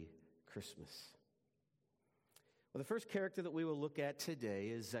Merry Christmas. Well, the first character that we will look at today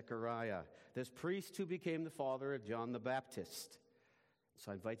is Zechariah, this priest who became the father of John the Baptist.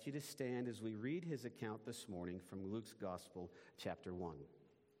 So I invite you to stand as we read his account this morning from Luke's Gospel, chapter 1.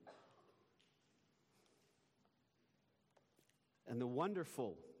 And the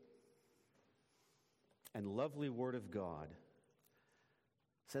wonderful and lovely word of God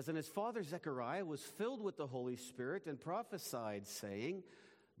says, and his father Zechariah was filled with the Holy Spirit and prophesied, saying,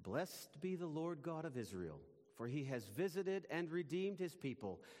 Blessed be the Lord God of Israel, for he has visited and redeemed his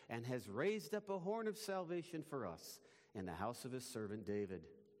people, and has raised up a horn of salvation for us in the house of his servant David,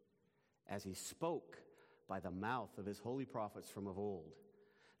 as he spoke by the mouth of his holy prophets from of old,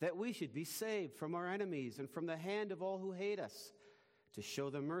 that we should be saved from our enemies and from the hand of all who hate us, to show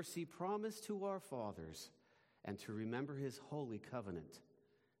the mercy promised to our fathers, and to remember his holy covenant,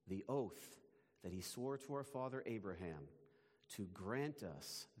 the oath that he swore to our father Abraham, to grant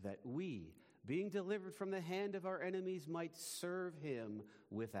us that we, being delivered from the hand of our enemies, might serve him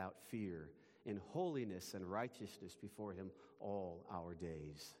without fear, in holiness and righteousness before him all our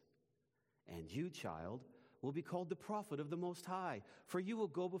days. And you, child, will be called the prophet of the Most High, for you will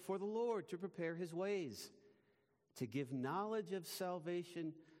go before the Lord to prepare his ways, to give knowledge of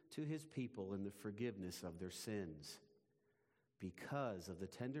salvation to his people and the forgiveness of their sins, because of the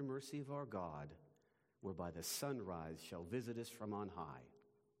tender mercy of our God, whereby the sunrise shall visit us from on high,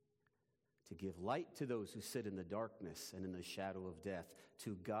 to give light to those who sit in the darkness and in the shadow of death,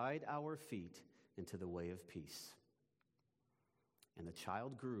 to guide our feet into the way of peace. And the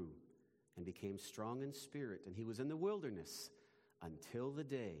child grew and became strong in spirit, and he was in the wilderness until the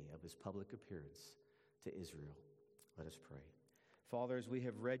day of his public appearance to Israel. Let us pray. Father, as we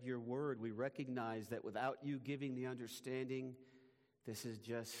have read your word, we recognize that without you giving the understanding, this is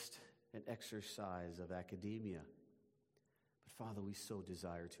just an exercise of academia. But Father, we so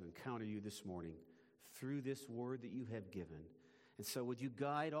desire to encounter you this morning through this word that you have given. And so would you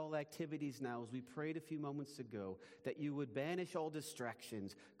guide all activities now, as we prayed a few moments ago, that you would banish all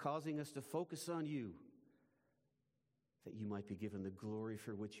distractions, causing us to focus on you, that you might be given the glory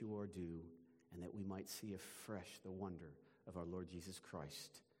for which you are due, and that we might see afresh the wonder of our Lord Jesus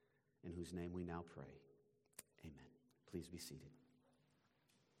Christ, in whose name we now pray. Amen. Please be seated.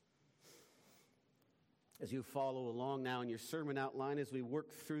 As you follow along now in your sermon outline, as we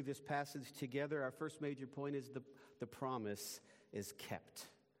work through this passage together, our first major point is the promise is kept.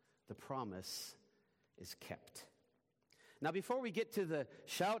 The promise is kept. Now, before we get to the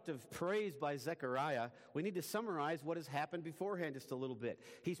shout of praise by Zechariah, we need to summarize what has happened beforehand just a little bit.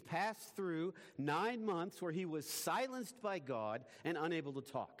 He's passed through 9 months where he was silenced by God and unable to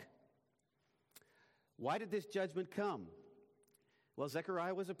talk. Why did this judgment come? Well,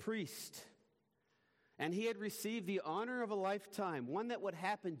 Zechariah was a priest, and he had received the honor of a lifetime, one that would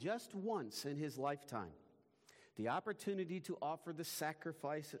happen just once in his lifetime. The opportunity to offer the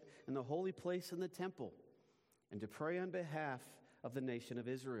sacrifice in the holy place in the temple. and to pray on behalf of the nation of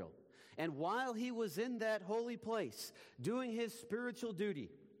Israel. And while he was in that holy place, doing his spiritual duty,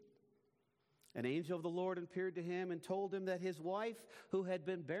 an angel of the Lord appeared to him and told him that his wife, who had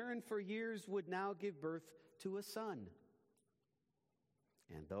been barren for years, would now give birth to a son.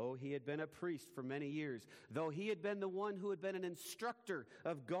 And though he had been a priest for many years, though he had been the one who had been an instructor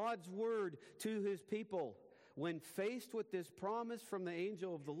of God's word to his people, when faced with this promise from the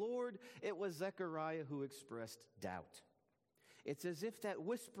angel of the Lord, it was Zechariah who expressed doubt. It's as if that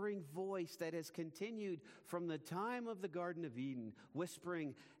whispering voice that has continued from the time of the Garden of Eden,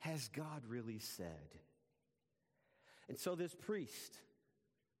 whispering, has God really said? And so this priest,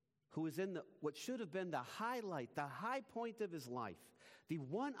 who is in what should have been the highlight, the high point of his life, the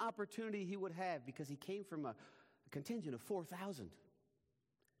one opportunity he would have, because he came from a contingent of 4,000.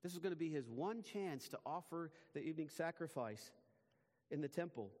 This was going to be his one chance to offer the evening sacrifice in the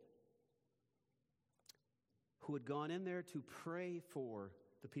temple, who had gone in there to pray for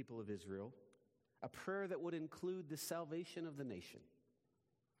the people of Israel, a prayer that would include the salvation of the nation,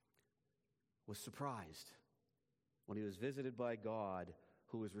 was surprised when he was visited by God,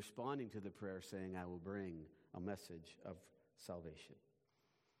 who was responding to the prayer saying, I will bring a message of salvation.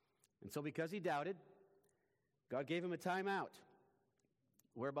 And so because he doubted, God gave him a time out,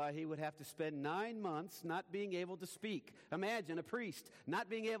 whereby he would have to spend 9 months not being able to speak. Imagine a priest not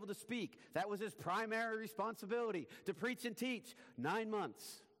being able to speak. That was his primary responsibility, to preach and teach. 9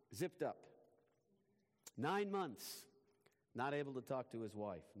 months, zipped up. 9 months, not able to talk to his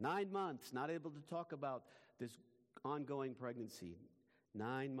wife. 9 months, not able to talk about this ongoing pregnancy.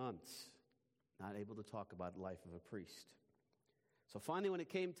 9 months, not able to talk about the life of a priest. So finally, when it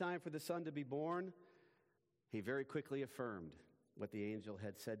came time for the son to be born, he very quickly affirmed what the angel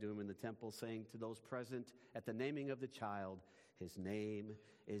had said to him in the temple, saying to those present at the naming of the child, his name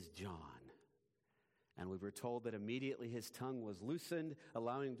is John. And we were told that immediately his tongue was loosened,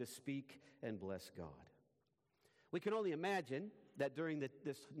 allowing him to speak and bless God. We can only imagine that during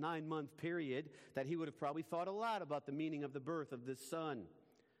this 9-month period that he would have probably thought a lot about the meaning of the birth of this son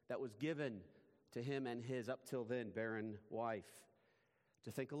that was given to him and his up till then barren wife.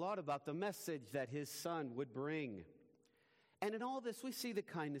 To think a lot about the message that his son would bring. And in all this, we see the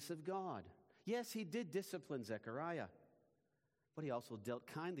kindness of God. Yes, he did discipline Zechariah, but he also dealt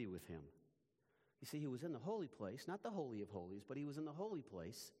kindly with him. You see, he was in the holy place, not the Holy of Holies, but he was in the holy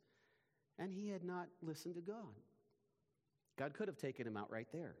place, and he had not listened to God. God could have taken him out right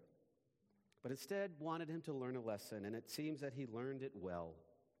there, but instead wanted him to learn a lesson, and it seems that he learned it well.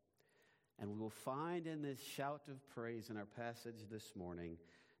 And we will find in this shout of praise in our passage this morning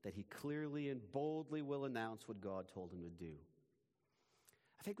that he clearly and boldly will announce what God told him to do.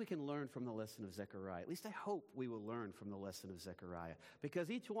 I think we can learn from the lesson of Zechariah. At least I hope we will learn from the lesson of Zechariah.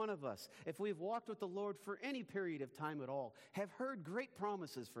 Because each one of us, if we've walked with the Lord for any period of time at all, have heard great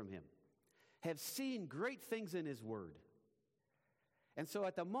promises from him, have seen great things in his word. And so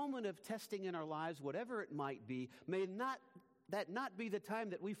at the moment of testing in our lives, whatever it might be, may that not be the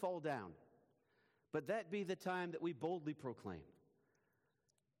time that we fall down, but that be the time that we boldly proclaim,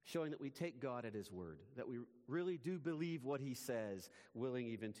 showing that we take God at his word, that we really do believe what he says, willing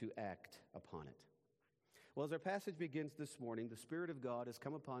even to act upon it. Well, as our passage begins this morning, the Spirit of God has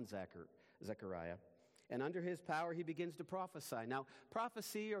come upon Zechariah, and under his power he begins to prophesy. Now,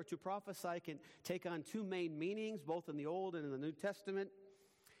 prophecy or to prophesy can take on two main meanings, both in the Old and in the New Testament.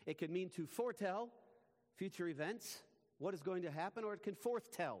 It can mean to foretell future events, what is going to happen, or it can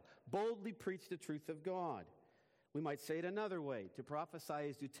foretell, boldly preach the truth of God. We might say it another way. To prophesy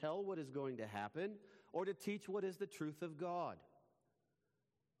is to tell what is going to happen, or to teach what is the truth of God.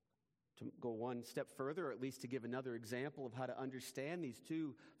 To go one step further, or at least to give another example of how to understand these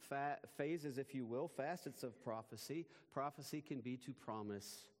two phases, if you will, facets of prophecy. Prophecy can be to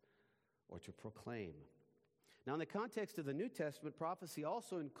promise or to proclaim. Now, in the context of the New Testament, prophecy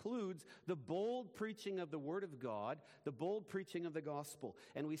also includes the bold preaching of the Word of God, the bold preaching of the gospel.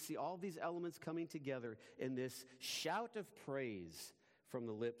 And we see all these elements coming together in this shout of praise from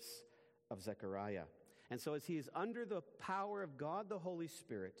the lips of Zechariah. And so as he is under the power of God the Holy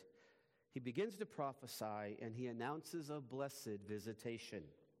Spirit, he begins to prophesy, and he announces a blessed visitation.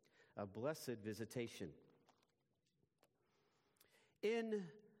 A blessed visitation. In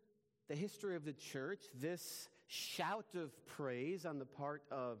the history of the church, this shout of praise on the part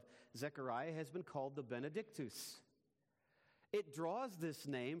of Zechariah has been called the Benedictus. It draws this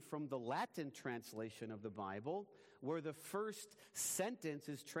name from the Latin translation of the Bible, where the first sentence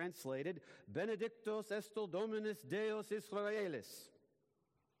is translated, Benedictus estul Dominus Deus Israelis,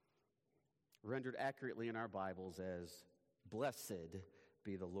 rendered accurately in our Bibles as, Blessed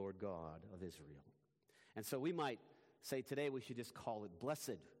be the Lord God of Israel. And so we might say today we should just call it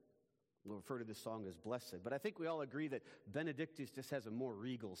blessed. We'll refer to this song as blessed. But I think we all agree that Benedictus just has a more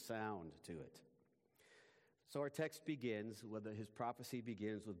regal sound to it. So our text begins, his prophecy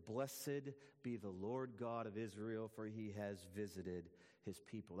begins with, "Blessed be the Lord God of Israel, for he has visited his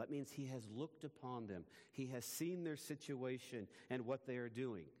people." That means he has looked upon them. He has seen their situation and what they are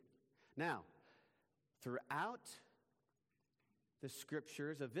doing. Now, throughout the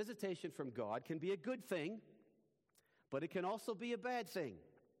scriptures, a visitation from God can be a good thing, but it can also be a bad thing.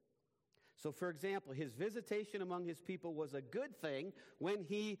 So, for example, his visitation among his people was a good thing when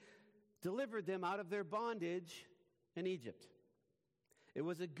he delivered them out of their bondage in Egypt. It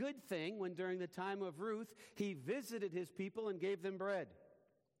was a good thing when, during the time of Ruth, he visited his people and gave them bread.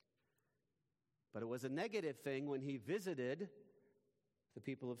 But it was a negative thing when he visited the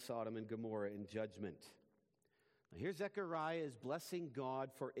people of Sodom and Gomorrah in judgment. Now, here Zechariah is blessing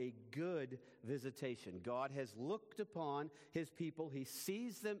God for a good visitation. God has looked upon his people. He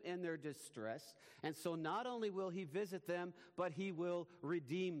sees them in their distress. And so not only will he visit them, but he will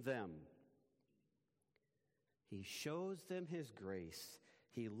redeem them. He shows them his grace.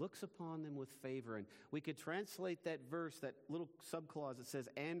 He looks upon them with favor. And we could translate that verse, that little subclause that says,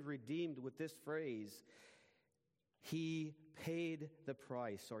 "and redeemed," with this phrase, "he paid the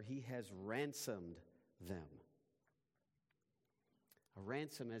price," or "he has ransomed them." A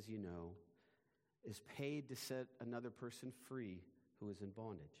ransom, as you know, is paid to set another person free who is in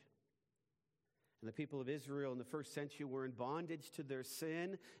bondage. And the people of Israel in the first century were in bondage to their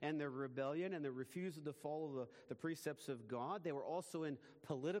sin and their rebellion and their refusal to follow the precepts of God. They were also in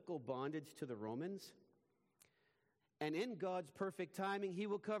political bondage to the Romans. And in God's perfect timing, he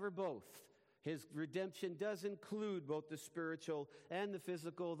will cover both. His redemption does include both the spiritual and the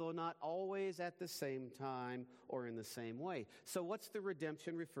physical, though not always at the same time or in the same way. So what's the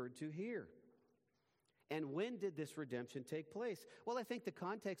redemption referred to here? And when did this redemption take place? Well, I think the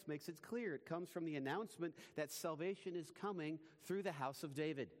context makes it clear. It comes from the announcement that salvation is coming through the house of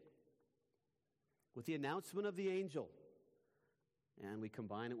David. With the announcement of the angel. And we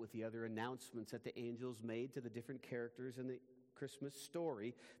combine it with the other announcements that the angels made to the different characters in the Christmas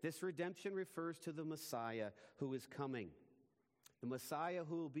story. This redemption refers to the Messiah who is coming. The Messiah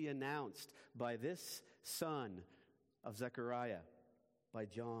who will be announced by this son of Zechariah, by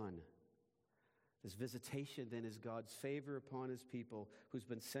John. This visitation then is God's favor upon his people who's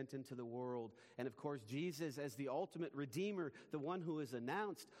been sent into the world. And of course, Jesus, as the ultimate redeemer, the one who is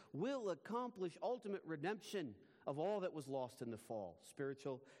announced, will accomplish ultimate redemption of all that was lost in the fall,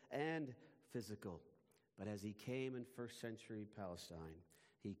 spiritual and physical. But as he came in first century Palestine,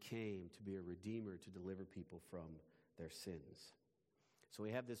 he came to be a redeemer to deliver people from their sins. So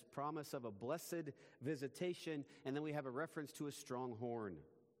we have this promise of a blessed visitation, and then we have a reference to a strong horn.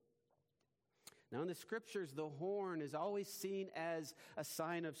 Now in the scriptures, the horn is always seen as a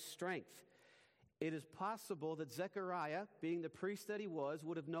sign of strength. It is possible that Zechariah, being the priest that he was,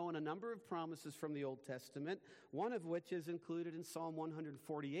 would have known a number of promises from the Old Testament, one of which is included in Psalm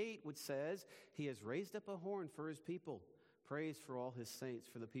 148, which says, "He has raised up a horn for his people. Praise for all his saints,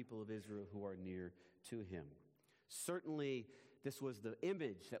 for the people of Israel who are near to him." Certainly, this was the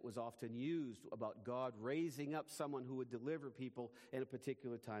image that was often used about God raising up someone who would deliver people in a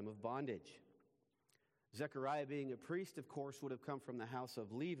particular time of bondage. Zechariah, being a priest, of course, would have come from the house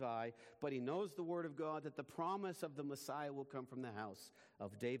of Levi, but he knows the word of God that the promise of the Messiah will come from the house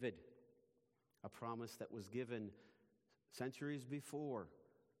of David, a promise that was given centuries before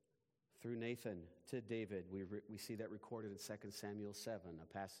through Nathan to David. We see that recorded in 2 Samuel 7, a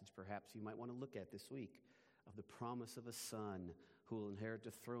passage perhaps you might want to look at this week, of the promise of a son who will inherit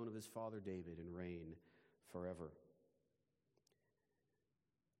the throne of his father David and reign forever.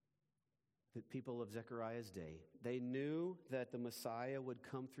 The people of Zechariah's day, they knew that the Messiah would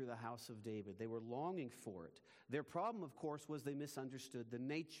come through the house of David. They were longing for it. Their problem, of course, was they misunderstood the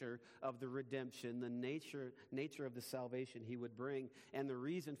nature of the redemption, the nature of the salvation he would bring, and the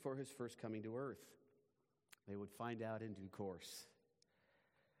reason for his first coming to earth. They would find out in due course.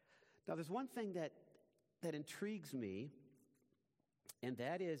 Now, there's one thing that intrigues me, and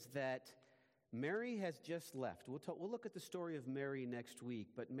that is that Mary has just left. We'll look at the story of Mary next week,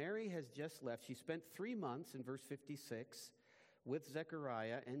 but Mary has just left. She spent 3 months in verse 56 with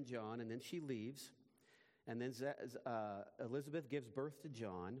Zechariah and John, and then she leaves. And then Elizabeth gives birth to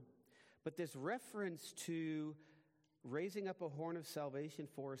John. But this reference to raising up a horn of salvation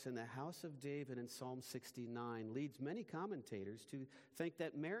for us in the house of David in Psalm 69 leads many commentators to think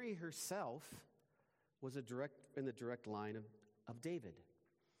that Mary herself was in the direct line of David.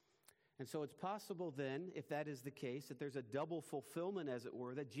 And so it's possible then, if that is the case, that there's a double fulfillment, as it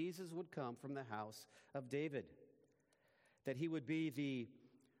were, that Jesus would come from the house of David. That he would be the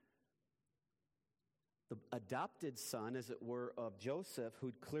adopted son, as it were, of Joseph,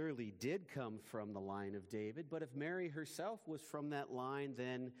 who clearly did come from the line of David. But if Mary herself was from that line,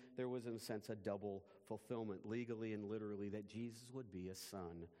 then there was, in a sense, a double fulfillment, legally and literally, that Jesus would be a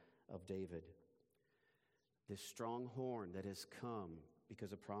son of David. This strong horn that has come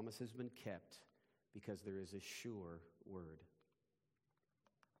because a promise has been kept, because there is a sure word.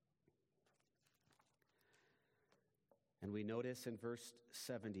 And we notice in verse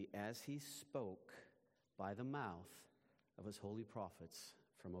 70, as he spoke by the mouth of his holy prophets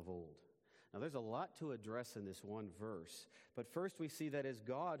from of old. Now, there's a lot to address in this one verse, but first we see that it's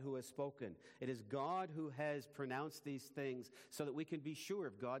God who has spoken. It is God who has pronounced these things so that we can be sure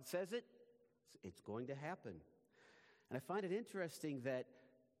if God says it, it's going to happen. And I find it interesting that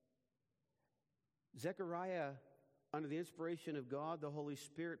Zechariah, under the inspiration of God, the Holy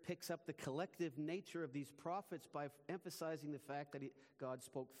Spirit, picks up the collective nature of these prophets by emphasizing the fact that God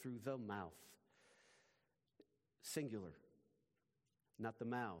spoke through the mouth. Singular, not the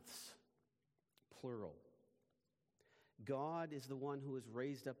mouths, plural. God is the one who has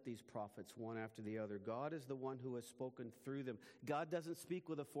raised up these prophets one after the other. God is the one who has spoken through them. God doesn't speak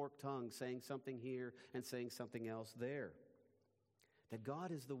with a forked tongue, saying something here and saying something else there. That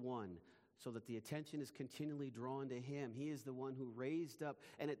God is the one, so that the attention is continually drawn to him. He is the one who raised up,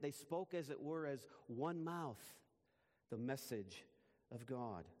 and they spoke, as it were, as one mouth, the message of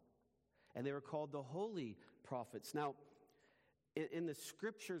God. And they were called the holy prophets. Now, in the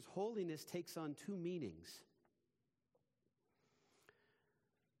scriptures, holiness takes on two meanings.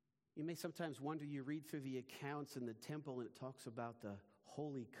 You may sometimes wonder, you read through the accounts in the temple, and it talks about the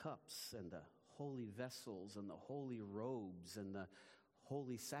holy cups and the holy vessels and the holy robes and the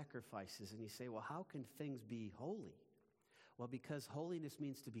holy sacrifices. And you say, well, how can things be holy? Well, because holiness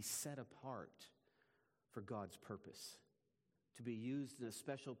means to be set apart for God's purpose, to be used in a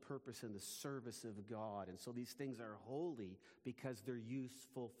special purpose in the service of God. And so these things are holy because they're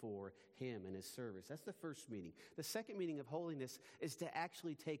useful for him and his service. That's the first meaning. The second meaning of holiness is to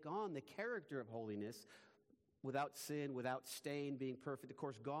actually take on the character of holiness, without sin, without stain, being perfect. Of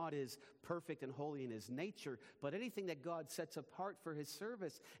course, God is perfect and holy in his nature, but anything that God sets apart for his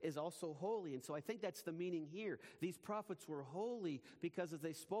service is also holy. And so I think that's the meaning here. These prophets were holy because as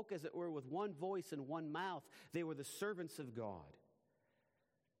they spoke, as it were, with one voice and one mouth, they were the servants of God.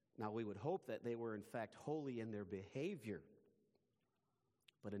 Now, we would hope that they were, in fact, holy in their behavior.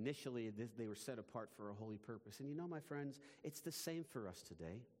 But initially, they were set apart for a holy purpose. And you know, my friends, it's the same for us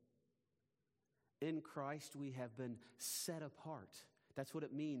today. In Christ, we have been set apart. That's what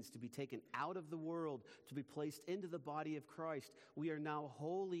it means to be taken out of the world, to be placed into the body of Christ. We are now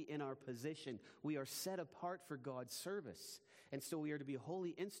holy in our position. We are set apart for God's service. And so we are to be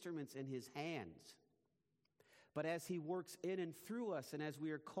holy instruments in his hands. But as he works in and through us, and as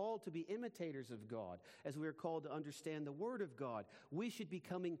we are called to be imitators of God, as we are called to understand the Word of God, we should be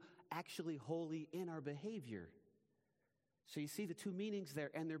becoming actually holy in our behavior. So you see the two meanings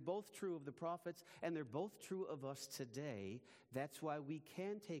there, and they're both true of the prophets, and they're both true of us today. That's why we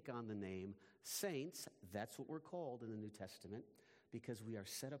can take on the name saints. That's what we're called in the New Testament, because we are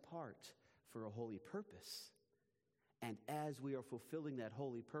set apart for a holy purpose. And as we are fulfilling that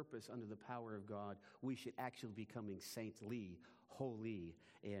holy purpose under the power of God, we should actually be becoming saintly, holy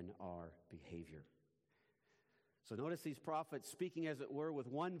in our behavior. So notice these prophets speaking, as it were, with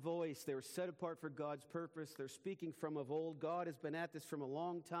one voice. They were set apart for God's purpose. They're speaking from of old. God has been at this from a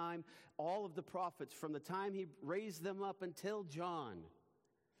long time. All of the prophets, from the time he raised them up until John,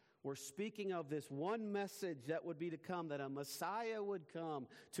 were speaking of this one message that would be to come, that a Messiah would come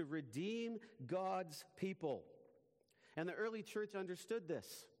to redeem God's people. And the early church understood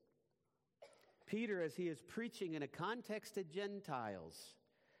this. Peter, as he is preaching in a context to Gentiles,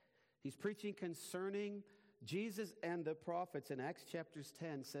 he's preaching concerning Jesus and the prophets in Acts chapter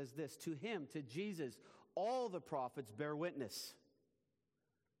 10 says this: to him, to Jesus, all the prophets bear witness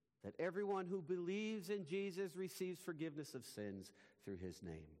that everyone who believes in Jesus receives forgiveness of sins through his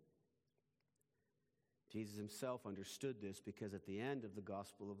name. Jesus himself understood this, because at the end of the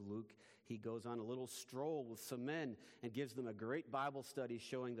Gospel of Luke, he goes on a little stroll with some men and gives them a great Bible study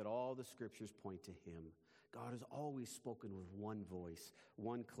showing that all the scriptures point to him. God has always spoken with one voice,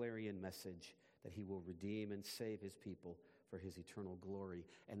 one clarion message, that he will redeem and save his people for his eternal glory.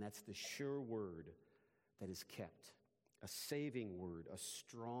 And that's the sure word that is kept. A saving word, a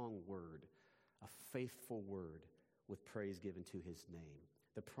strong word, a faithful word with praise given to his name.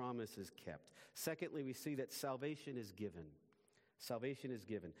 The promise is kept. Secondly, we see that salvation is given. Salvation is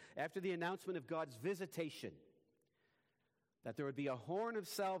given. After the announcement of God's visitation, that there would be a horn of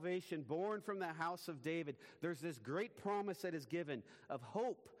salvation born from the house of David, there's this great promise that is given of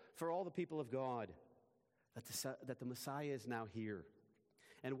hope for all the people of God, that the Messiah is now here.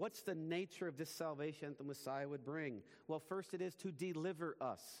 And what's the nature of this salvation that the Messiah would bring? Well, first it is to deliver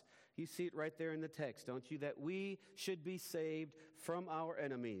us. You see it right there in the text, don't you? That we should be saved from our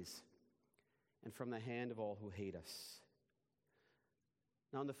enemies and from the hand of all who hate us.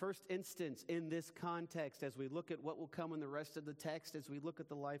 Now, in the first instance, in this context, as we look at what will come in the rest of the text, as we look at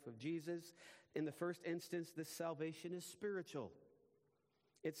the life of Jesus, in the first instance, this salvation is spiritual.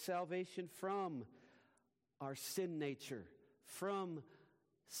 It's salvation from our sin nature, from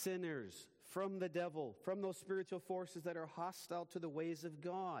sinners, from the devil, from those spiritual forces that are hostile to the ways of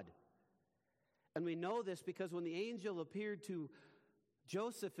God. And we know this because when the angel appeared to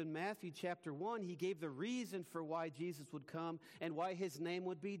Joseph in Matthew chapter 1, he gave the reason for why Jesus would come and why his name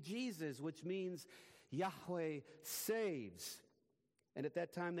would be Jesus, which means Yahweh saves. And at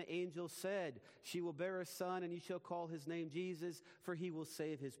that time the angel said, "She will bear a son, and you shall call his name Jesus, for he will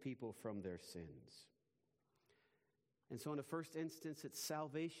save his people from their sins." And so in the first instance, it's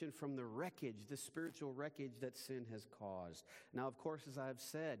salvation from the wreckage, the spiritual wreckage that sin has caused. Now, of course, as I've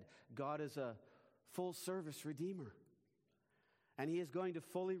said, God is a full-service redeemer. And he is going to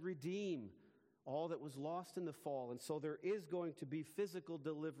fully redeem all that was lost in the fall. And so there is going to be physical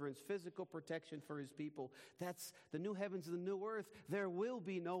deliverance, physical protection for his people. That's the new heavens and the new earth. There will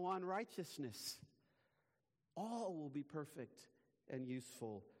be no unrighteousness. All will be perfect and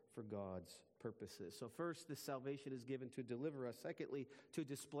useful for God's purposes. So first, this salvation is given to deliver us. Secondly, to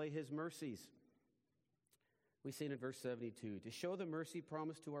display his mercies. We see in verse 72, to show the mercy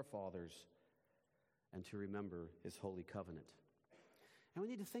promised to our fathers and to remember his holy covenant. And we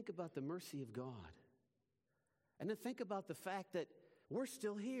need to think about the mercy of God. And to think about the fact that we're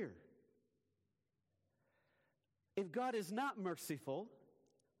still here. If God is not merciful,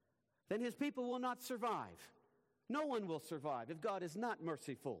 then his people will not survive. No one will survive if God is not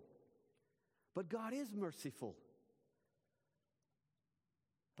merciful. But God is merciful.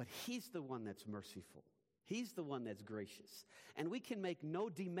 But he's the one that's merciful. He's the one that's gracious. And we can make no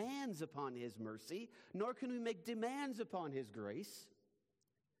demands upon his mercy, nor can we make demands upon his grace.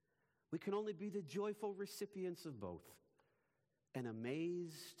 We can only be the joyful recipients of both and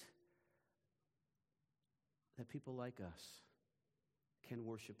amazed that people like us can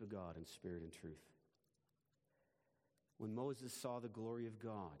worship a God in spirit and truth. When Moses saw the glory of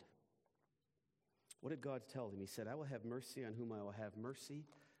God, what did God tell him? He said, "I will have mercy on whom I will have mercy.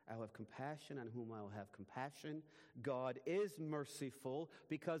 I will have compassion on whom I will have compassion." God is merciful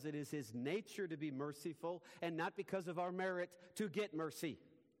because it is his nature to be merciful and not because of our merit to get mercy.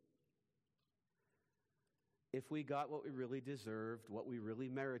 If we got what we really deserved, what we really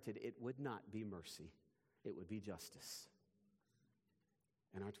merited, it would not be mercy. It would be justice.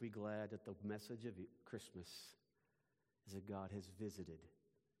 And aren't we glad that the message of Christmas is that God has visited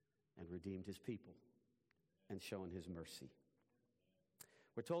and redeemed his people and shown his mercy?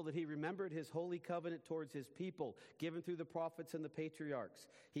 We're told that he remembered his holy covenant towards his people, given through the prophets and the patriarchs.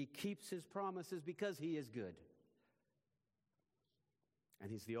 He keeps his promises because he is good. And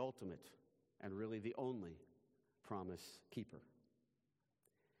he's the ultimate and really the only promise keeper.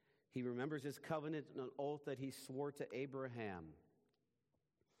 He remembers his covenant and an oath that he swore to Abraham.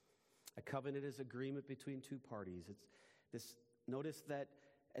 A covenant is agreement between two parties. Notice that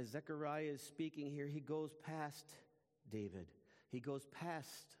as Zechariah is speaking here, he goes past David. He goes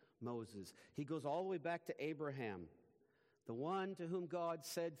past Moses. He goes all the way back to Abraham, the one to whom God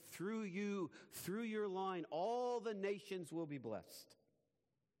said, "Through you, through your line, all the nations will be blessed."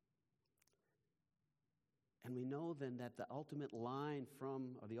 And we know then that the ultimate line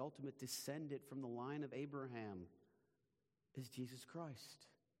from, or the ultimate descendant from the line of Abraham is Jesus Christ,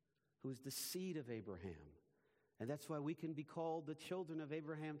 who is the seed of Abraham. And that's why we can be called the children of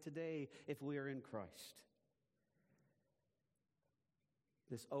Abraham today if we are in Christ.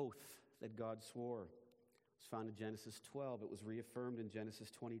 This oath that God swore was found in Genesis 12. It was reaffirmed in Genesis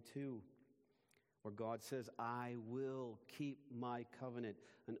 22, where God says, "I will keep my covenant,"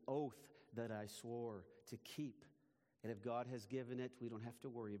 an oath that I swore to keep. And if God has given it, we don't have to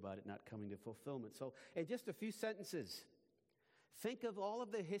worry about it not coming to fulfillment. So in just a few sentences, think of all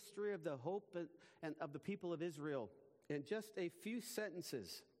of the history of the hope and of the people of Israel. In just a few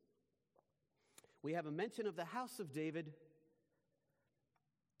sentences, we have a mention of the house of David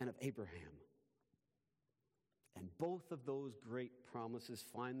and of Abraham. And both of those great promises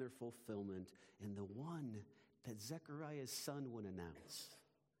find their fulfillment in the one that Zechariah's son would announce.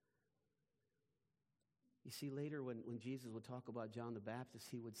 You see, later when Jesus would talk about John the Baptist,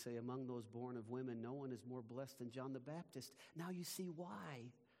 he would say, among those born of women, no one is more blessed than John the Baptist. Now you see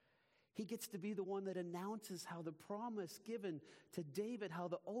why. He gets to be the one that announces how the promise given to David, how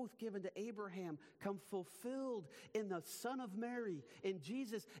the oath given to Abraham come fulfilled in the Son of Mary, in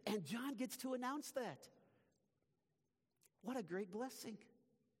Jesus. And John gets to announce that. What a great blessing.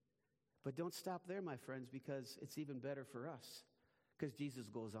 But don't stop there, my friends, because it's even better for us. Because Jesus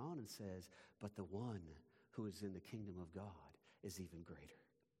goes on and says, but the one who is in the kingdom of God is even greater.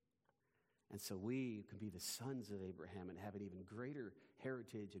 And so we can be the sons of Abraham and have an even greater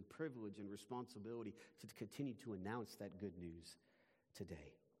heritage and privilege and responsibility to continue to announce that good news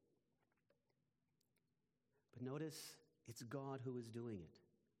today. But notice, it's God who is doing it.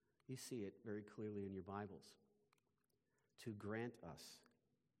 You see it very clearly in your Bibles. To grant us.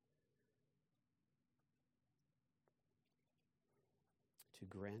 To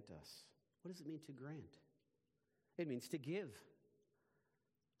grant us. What does it mean to grant? It means to give.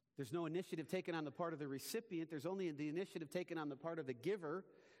 There's no initiative taken on the part of the recipient. There's only the initiative taken on the part of the giver.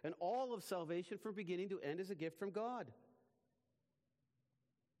 And all of salvation from beginning to end is a gift from God.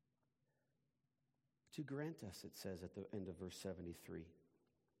 To grant us, it says at the end of verse 73.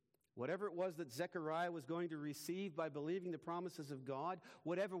 Whatever it was that Zechariah was going to receive by believing the promises of God,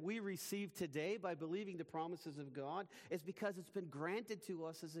 whatever we receive today by believing the promises of God, is because it's been granted to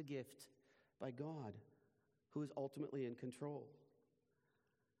us as a gift by God, who is ultimately in control.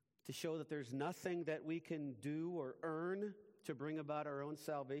 To show that there's nothing that we can do or earn to bring about our own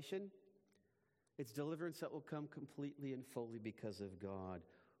salvation, it's deliverance that will come completely and fully because of God,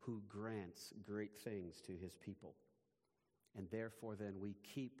 who grants great things to his people. And therefore, then, we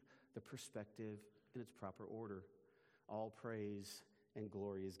keep the perspective in its proper order. All praise and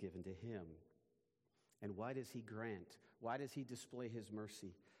glory is given to him. And why does he grant? Why does he display his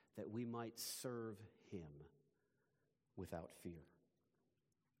mercy? That we might serve him without fear.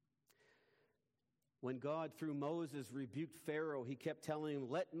 When God, through Moses, rebuked Pharaoh, he kept telling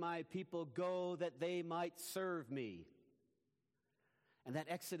him, let my people go that they might serve me. And that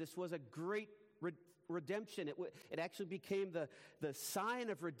Exodus was a great redemption. It actually became the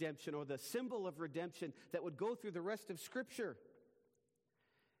sign of redemption, or the symbol of redemption that would go through the rest of Scripture.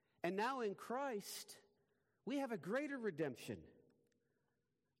 And now in Christ, we have a greater redemption.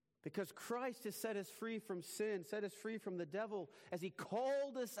 Because Christ has set us free from sin, set us free from the devil, as he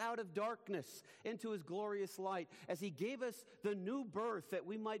called us out of darkness into his glorious light, as he gave us the new birth that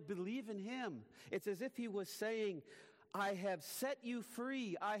we might believe in him. It's as if he was saying, I have set you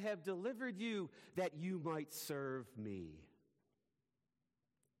free, I have delivered you, that you might serve me.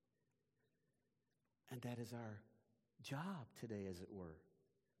 And that is our job today, as it were,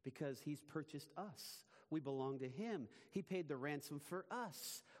 because he's purchased us. We belong to him. He paid the ransom for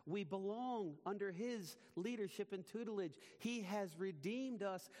us. We belong under his leadership and tutelage. He has redeemed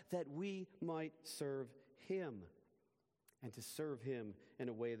us that we might serve him, and to serve him in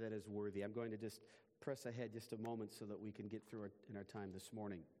a way that is worthy. I'm going to just press ahead just a moment so that we can get through in our time this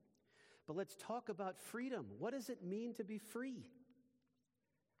morning. But let's talk about freedom. What does it mean to be free?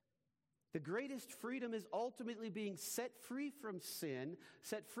 The greatest freedom is ultimately being set free from sin,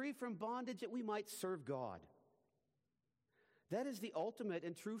 set free from bondage, that we might serve God. That is the ultimate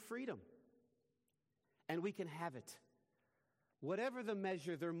and true freedom. And we can have it. Whatever the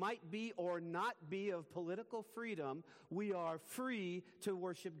measure there might be or not be of political freedom, we are free to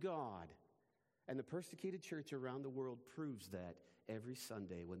worship God. And the persecuted church around the world proves that every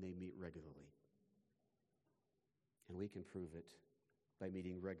Sunday when they meet regularly. And we can prove it by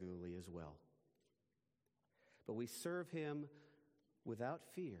meeting regularly as well. But we serve him without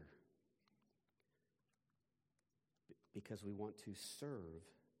fear because we want to serve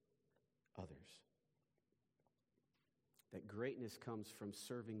others. That greatness comes from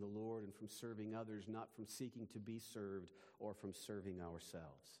serving the Lord and from serving others, not from seeking to be served or from serving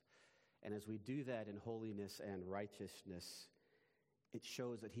ourselves. And as we do that in holiness and righteousness, it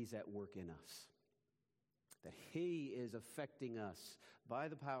shows that he's at work in us. That he is affecting us by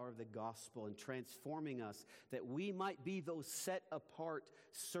the power of the gospel and transforming us, that we might be those set apart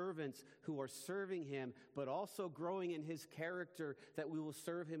servants who are serving him, but also growing in his character, that we will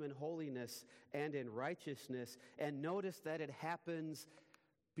serve him in holiness and in righteousness. And notice that it happens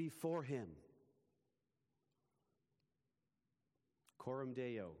before him. Coram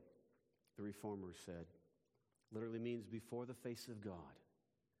Deo, the Reformers said, literally means before the face of God.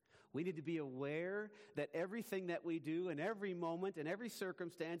 We need to be aware that everything that we do in every moment, in every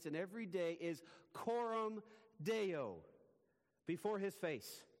circumstance, in every day is coram Deo, before his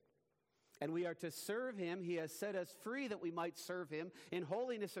face. And we are to serve him. He has set us free that we might serve him in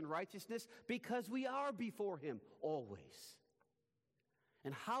holiness and righteousness because we are before him always.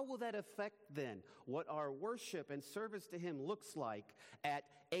 And how will that affect then what our worship and service to him looks like at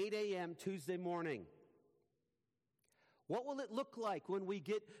 8 a.m. Tuesday morning? What will it look like when we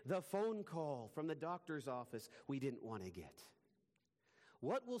get the phone call from the doctor's office we didn't want to get?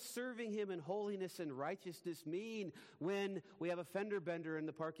 What will serving him in holiness and righteousness mean when we have a fender bender in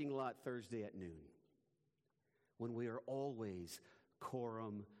the parking lot Thursday at noon? When we are always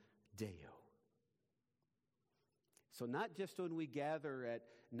coram Deo. So not just when we gather at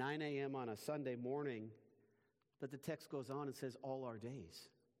 9 a.m. on a Sunday morning, but the text goes on and says all our days.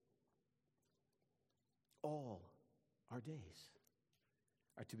 All our days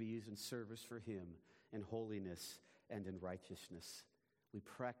are to be used in service for him in holiness and in righteousness. We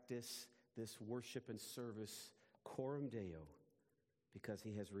practice this worship and service coram Deo because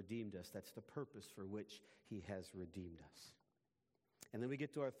he has redeemed us. That's the purpose for which he has redeemed us. And then we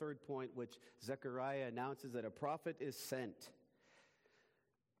get to our third point, which Zechariah announces that a prophet is sent.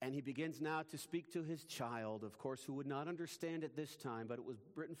 And he begins now to speak to his child, of course, who would not understand at this time, but it was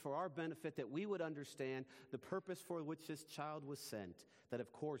written for our benefit that we would understand the purpose for which this child was sent. That,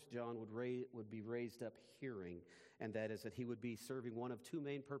 of course, John would be raised up hearing, and that is that he would be serving one of two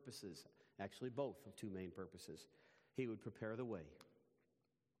main purposes, actually both of two main purposes. He would prepare the way.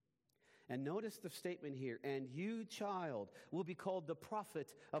 And notice the statement here, and you, child, will be called the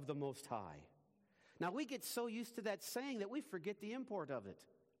prophet of the Most High. Now, we get so used to that saying that we forget the import of it.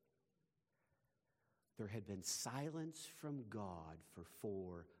 There had been silence from God for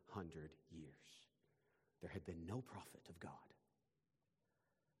 400 years. There had been no prophet of God.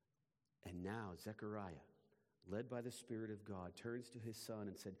 And now Zechariah, led by the Spirit of God, turns to his son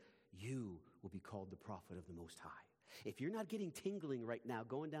and said, you will be called the prophet of the Most High. If you're not getting tingling right now,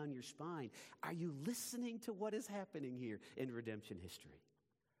 going down your spine, are you listening to what is happening here in redemption history?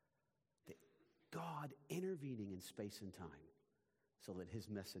 That God intervening in space and time so that his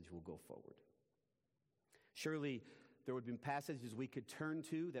message will go forward. Surely there would be passages we could turn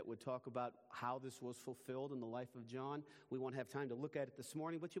to that would talk about how this was fulfilled in the life of John. We won't have time to look at it this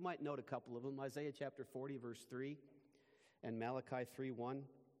morning, but you might note a couple of them. Isaiah chapter 40, verse 3, and Malachi 3:1,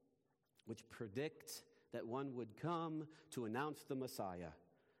 which predict that one would come to announce the Messiah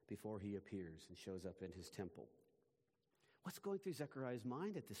before he appears and shows up in his temple. What's going through Zechariah's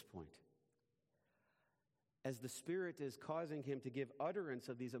mind at this point? As the Spirit is causing him to give utterance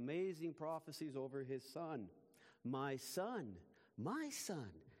of these amazing prophecies over his son. My son,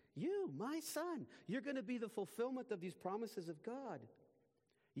 you, my son, you're going to be the fulfillment of these promises of God.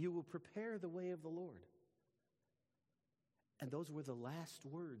 You will prepare the way of the Lord. And those were the last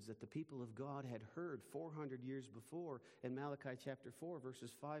words that the people of God had heard 400 years before in Malachi chapter 4,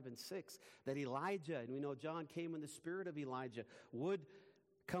 verses 5 and 6, that Elijah, and we know John came in the spirit of Elijah, would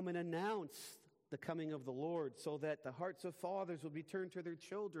come and announce the coming of the Lord so that the hearts of fathers would be turned to their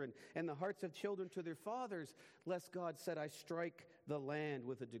children and the hearts of children to their fathers, lest God said, I strike the land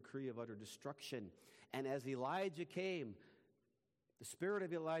with a decree of utter destruction. And as Elijah came, the spirit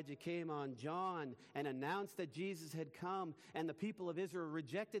of Elijah came on John and announced that Jesus had come, and the people of Israel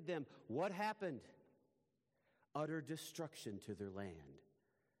rejected them. What happened? Utter destruction to their land.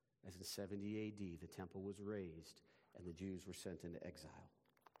 As in 70 A.D., the temple was razed and the Jews were sent into exile.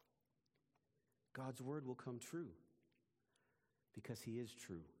 God's word will come true because he is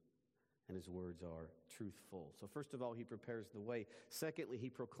true and his words are truthful. So first of all, he prepares the way. Secondly, he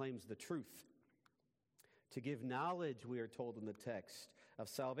proclaims the truth. To give knowledge, we are told in the text, of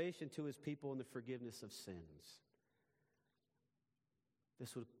salvation to his people and the forgiveness of sins.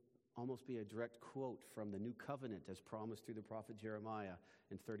 This would almost be a direct quote from the new covenant as promised through the prophet Jeremiah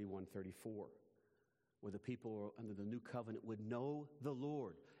in 31:34, where the people under the new covenant would know the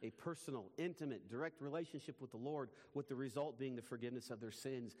Lord, a personal, intimate, direct relationship with the Lord, with the result being the forgiveness of their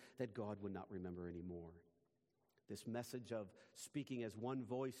sins that God would not remember anymore. This message of speaking as one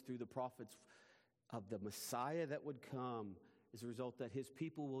voice through the prophets of the Messiah that would come is a result that his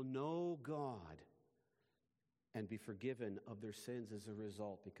people will know God and be forgiven of their sins as a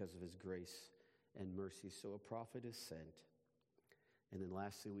result because of his grace and mercy. So a prophet is sent. And then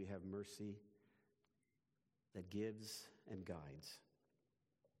lastly, we have mercy that gives and guides.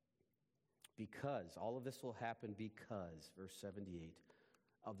 Because, all of this will happen because, verse 78,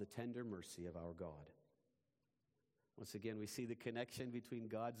 of the tender mercy of our God. Once again, we see the connection between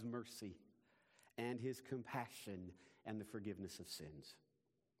God's mercy and his compassion and the forgiveness of sins.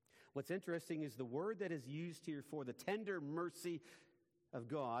 What's interesting is the word that is used here for the tender mercy of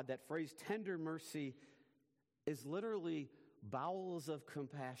God, that phrase tender mercy, is literally bowels of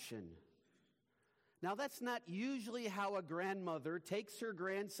compassion Now, that's not usually how a grandmother takes her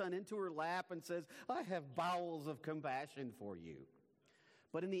grandson into her lap and says, I have bowels of compassion for you.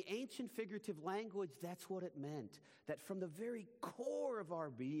 But in the ancient figurative language, that's what it meant. That from the very core of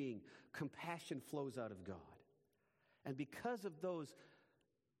our being, compassion flows out of God. And because of those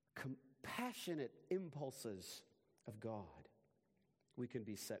compassionate impulses of God, we can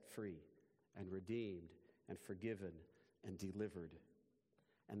be set free and redeemed and forgiven and delivered.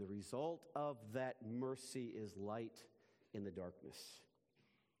 And the result of that mercy is light in the darkness,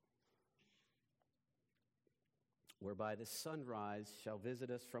 whereby the sunrise shall visit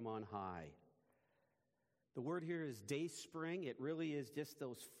us from on high. The word here is day spring. It really is just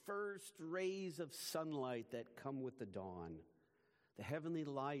those first rays of sunlight that come with the dawn. The heavenly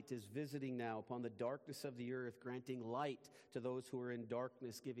light is visiting now upon the darkness of the earth, granting light to those who are in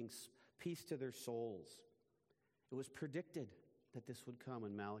darkness, giving peace to their souls. It was predicted that this would come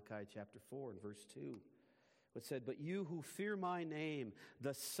in Malachi chapter 4 and verse 2. It said, but you who fear my name,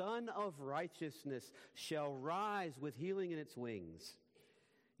 the Son of Righteousness shall rise with healing in its wings.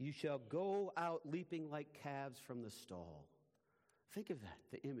 You shall go out leaping like calves from the stall. Think of that,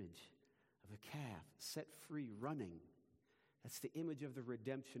 the image of a calf set free running. That's the image of the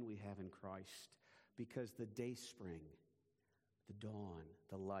redemption we have in Christ, because the day spring, the dawn,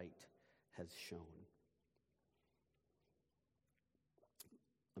 the light has shone.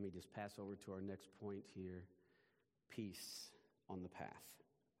 Let me just pass over to our next point here. Peace on the path.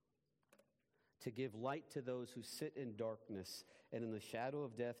 To give light to those who sit in darkness and in the shadow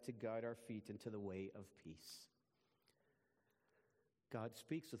of death, to guide our feet into the way of peace. God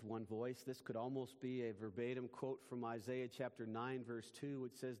speaks with one voice. This could almost be a verbatim quote from Isaiah chapter 9, verse 2,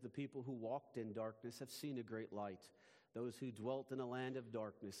 which says, the people who walked in darkness have seen a great light. Those who dwelt in a land of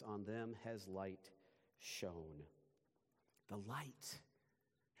darkness, on them has light shone. The light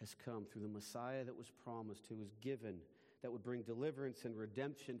has come through the Messiah that was promised, who was given, that would bring deliverance and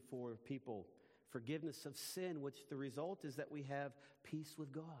redemption for people, forgiveness of sin, which the result is that we have peace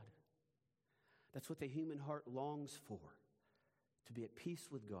with God. That's what the human heart longs for, to be at peace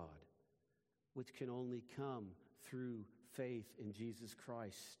with God, which can only come through faith in Jesus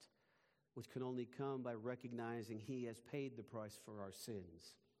Christ, which can only come by recognizing He has paid the price for our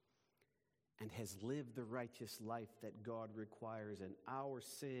sins and has lived the righteous life that God requires, and our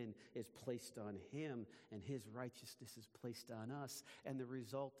sin is placed on Him, and His righteousness is placed on us, and the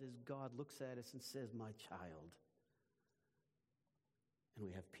result is God looks at us and says, my child, and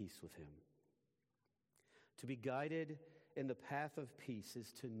we have peace with Him. To be guided in the path of peace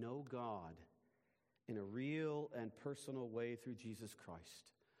is to know God in a real and personal way through Jesus Christ,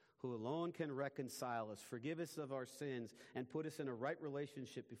 who alone can reconcile us, forgive us of our sins, and put us in a right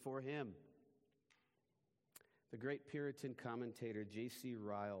relationship before Him. The great Puritan commentator J.C.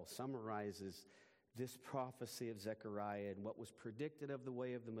 Ryle summarizes this prophecy of Zechariah and what was predicted of the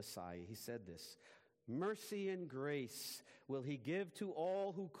way of the Messiah. He said this, mercy and grace will He give to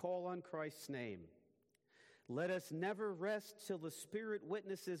all who call on Christ's name. Let us never rest till the Spirit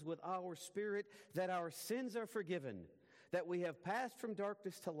witnesses with our spirit that our sins are forgiven, that we have passed from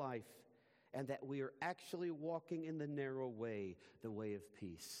darkness to life, and that we are actually walking in the narrow way, the way of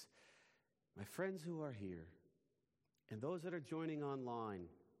peace. My friends who are here, and those that are joining online,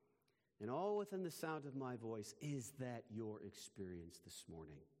 and all within the sound of my voice, is that your experience this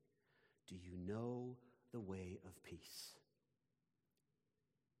morning? Do you know the way of peace?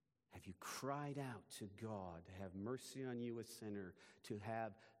 Have you cried out to God to have mercy on you, a sinner, to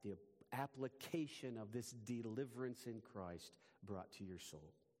have the application of this deliverance in Christ brought to your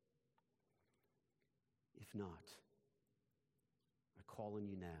soul? If not, I call on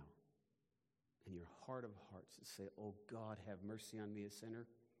you now in your heart of hearts to say, oh God, have mercy on me, a sinner.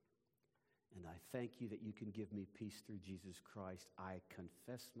 And I thank you that you can give me peace through Jesus Christ. I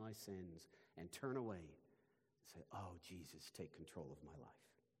confess my sins and turn away and say, oh Jesus, take control of my life.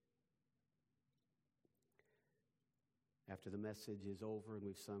 After the message is over and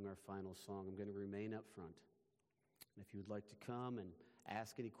we've sung our final song, I'm going to remain up front. And if you would like to come and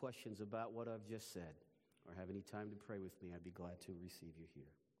ask any questions about what I've just said, or have any time to pray with me, I'd be glad to receive you here.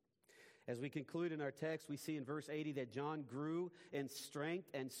 As we conclude in our text, we see in verse 80 that John grew in strength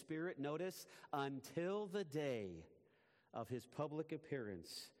and spirit, notice, until the day of his public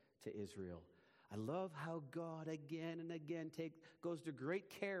appearance to Israel. I love how God again and again goes to great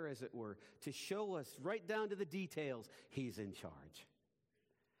care, as it were, to show us right down to the details He's in charge.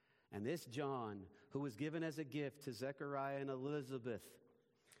 And this John, who was given as a gift to Zechariah and Elizabeth,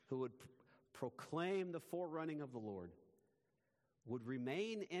 who would proclaim the forerunning of the Lord, would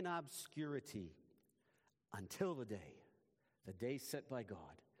remain in obscurity until the day set by God,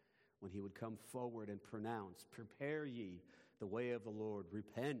 when he would come forward and pronounce, "Prepare ye the way of the Lord,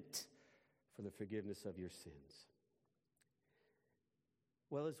 repent for the forgiveness of your sins."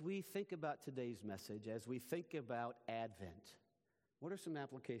 Well, as we think about today's message, as we think about Advent, what are some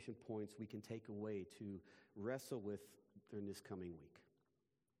application points we can take away to wrestle with during this coming week?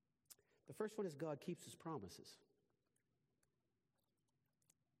 The first one is God keeps his promises.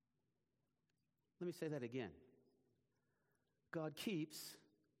 Let me say that again. God keeps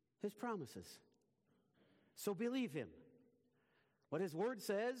his promises. So believe him. What his word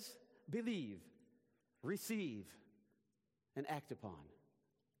says, believe, receive, and act upon,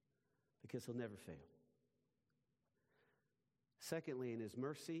 because he'll never fail. Secondly, in his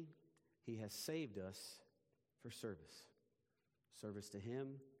mercy, he has saved us for service. Service to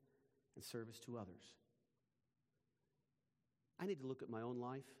him and service to others. I need to look at my own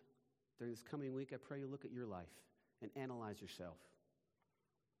life. During this coming week, I pray you look at your life and analyze yourself.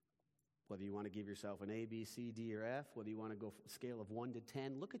 Whether you want to give yourself an A, B, C, D, or F, whether you want to go scale of 1 to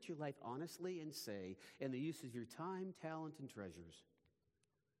 10, look at your life honestly and say, in the use of your time, talent, and treasures,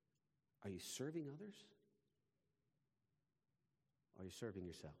 are you serving others? Or are you serving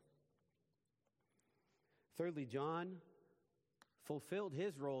yourself? Thirdly, John fulfilled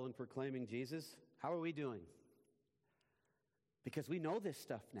his role in proclaiming Jesus. How are we doing? Because we know this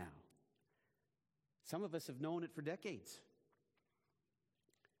stuff now. Some of us have known it for decades.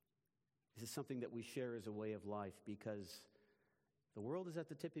 This is something that we share as a way of life, because the world is at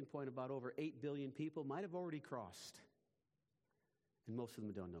the tipping point. About over 8 billion people might have already crossed, and most of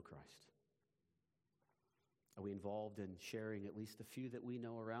them don't know Christ. Are we involved in sharing at least a few that we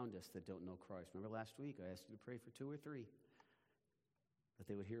know around us that don't know Christ? Remember last week I asked you to pray for 2 or 3 that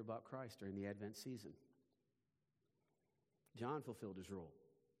they would hear about Christ during the Advent season. John fulfilled his role.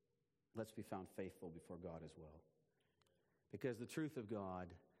 Let's be found faithful before God as well, because the truth of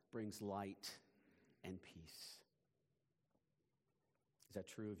God brings light and peace. Is that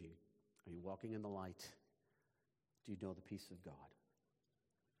true of you? Are you walking in the light? Do you know the peace of God?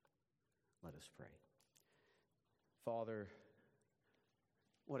 Let us pray. Father,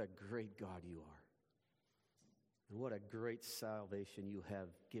 what a great God you are. And what a great salvation you have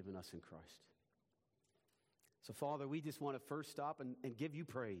given us in Christ. So, Father, we just want to first stop and give you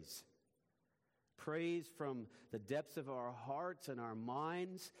praise. Praise from the depths of our hearts and our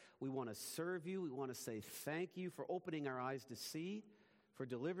minds. We want to serve you. We want to say thank you for opening our eyes to see, for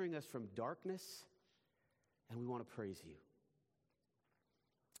delivering us from darkness. And we want to praise you.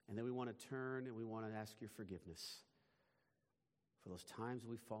 And then we want to turn and we want to ask your forgiveness for those times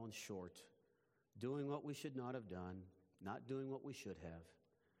we've fallen short, doing what we should not have done, not doing what we should have,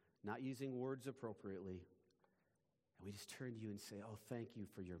 not using words appropriately. And we just turn to you and say, oh, thank you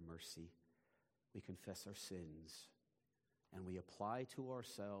for your mercy. We confess our sins, and we apply to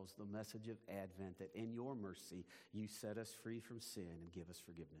ourselves the message of Advent, that in your mercy you set us free from sin and give us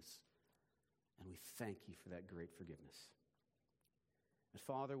forgiveness. And we thank you for that great forgiveness. And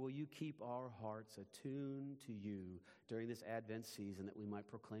Father, will you keep our hearts attuned to you during this Advent season, that we might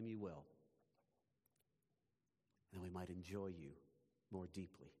proclaim you well, and that we might enjoy you more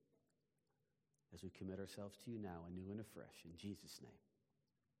deeply as we commit ourselves to you now anew and afresh. In Jesus' name,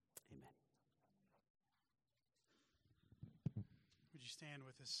 amen. Would you stand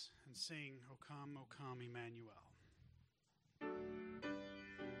with us and sing, O come, Emmanuel.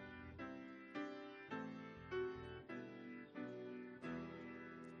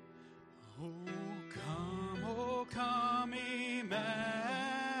 O come, Emmanuel,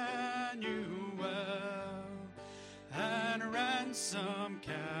 and ransom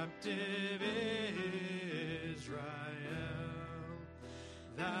captive Israel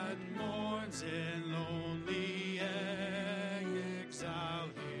that mourns in lonely exile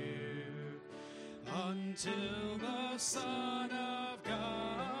here, until the Son of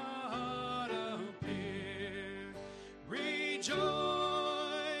God appear. Rejoice,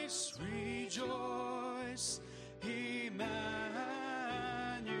 rejoice, Emmanuel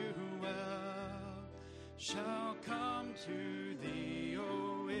shall come to thee,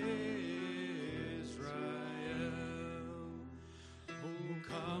 O Israel. O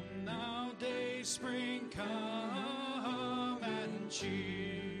come now, day spring, come and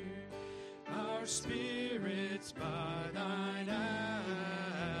cheer our spirits by thine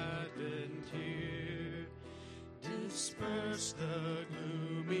advent here. Disperse the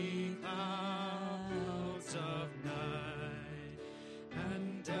gloomy clouds of night,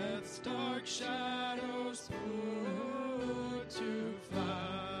 and death's dark shadows put to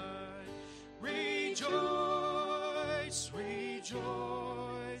flight. Rejoice,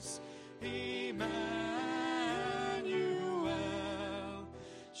 rejoice, Emmanuel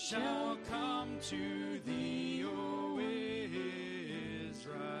shall come to thee, O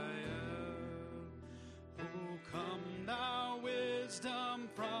Israel. Oh, come thou wisdom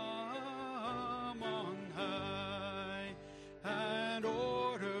from on high, and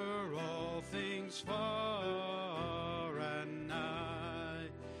order all things far and nigh.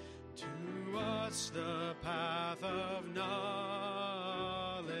 To us the path of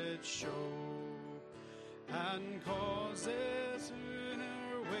knowledge show, and causes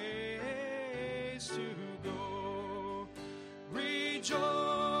inner ways to go. Rejoice,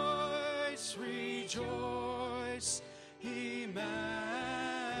 rejoice, Emmanuel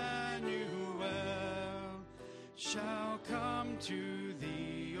shall come to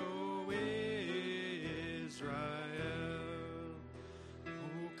thee, O Israel.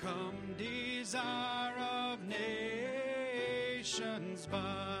 Oh, come, desire of nations,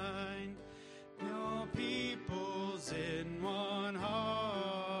 bind your peoples in one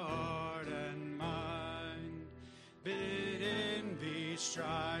heart and mind. Bid envy,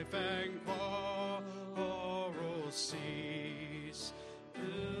 strife, and quarrel cease.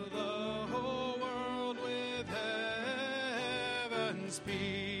 Fill the whole world with heaven's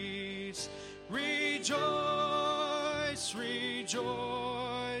peace. Rejoice,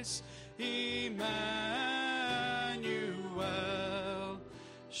 rejoice, Emmanuel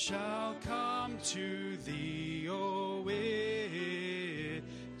shall come to thee, O Israel.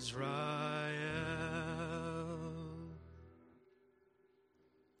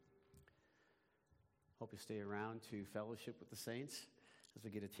 Hope you stay around to fellowship with the saints as we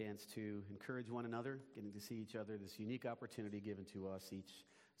get a chance to encourage one another, getting to see each other, this unique opportunity given to us each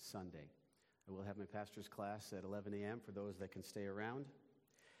Sunday. I will have my pastor's class at 11 a.m. for those that can stay around,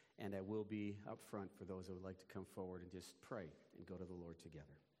 and I will be up front for those that would like to come forward and just pray and go to the Lord together.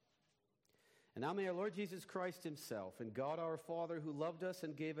 And now may our Lord Jesus Christ himself and God our Father, who loved us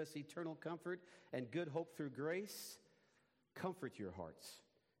and gave us eternal comfort and good hope through grace, comfort your hearts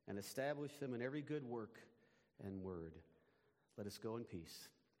and establish them in every good work and word. Let us go in peace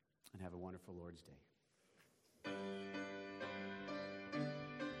and have a wonderful Lord's Day.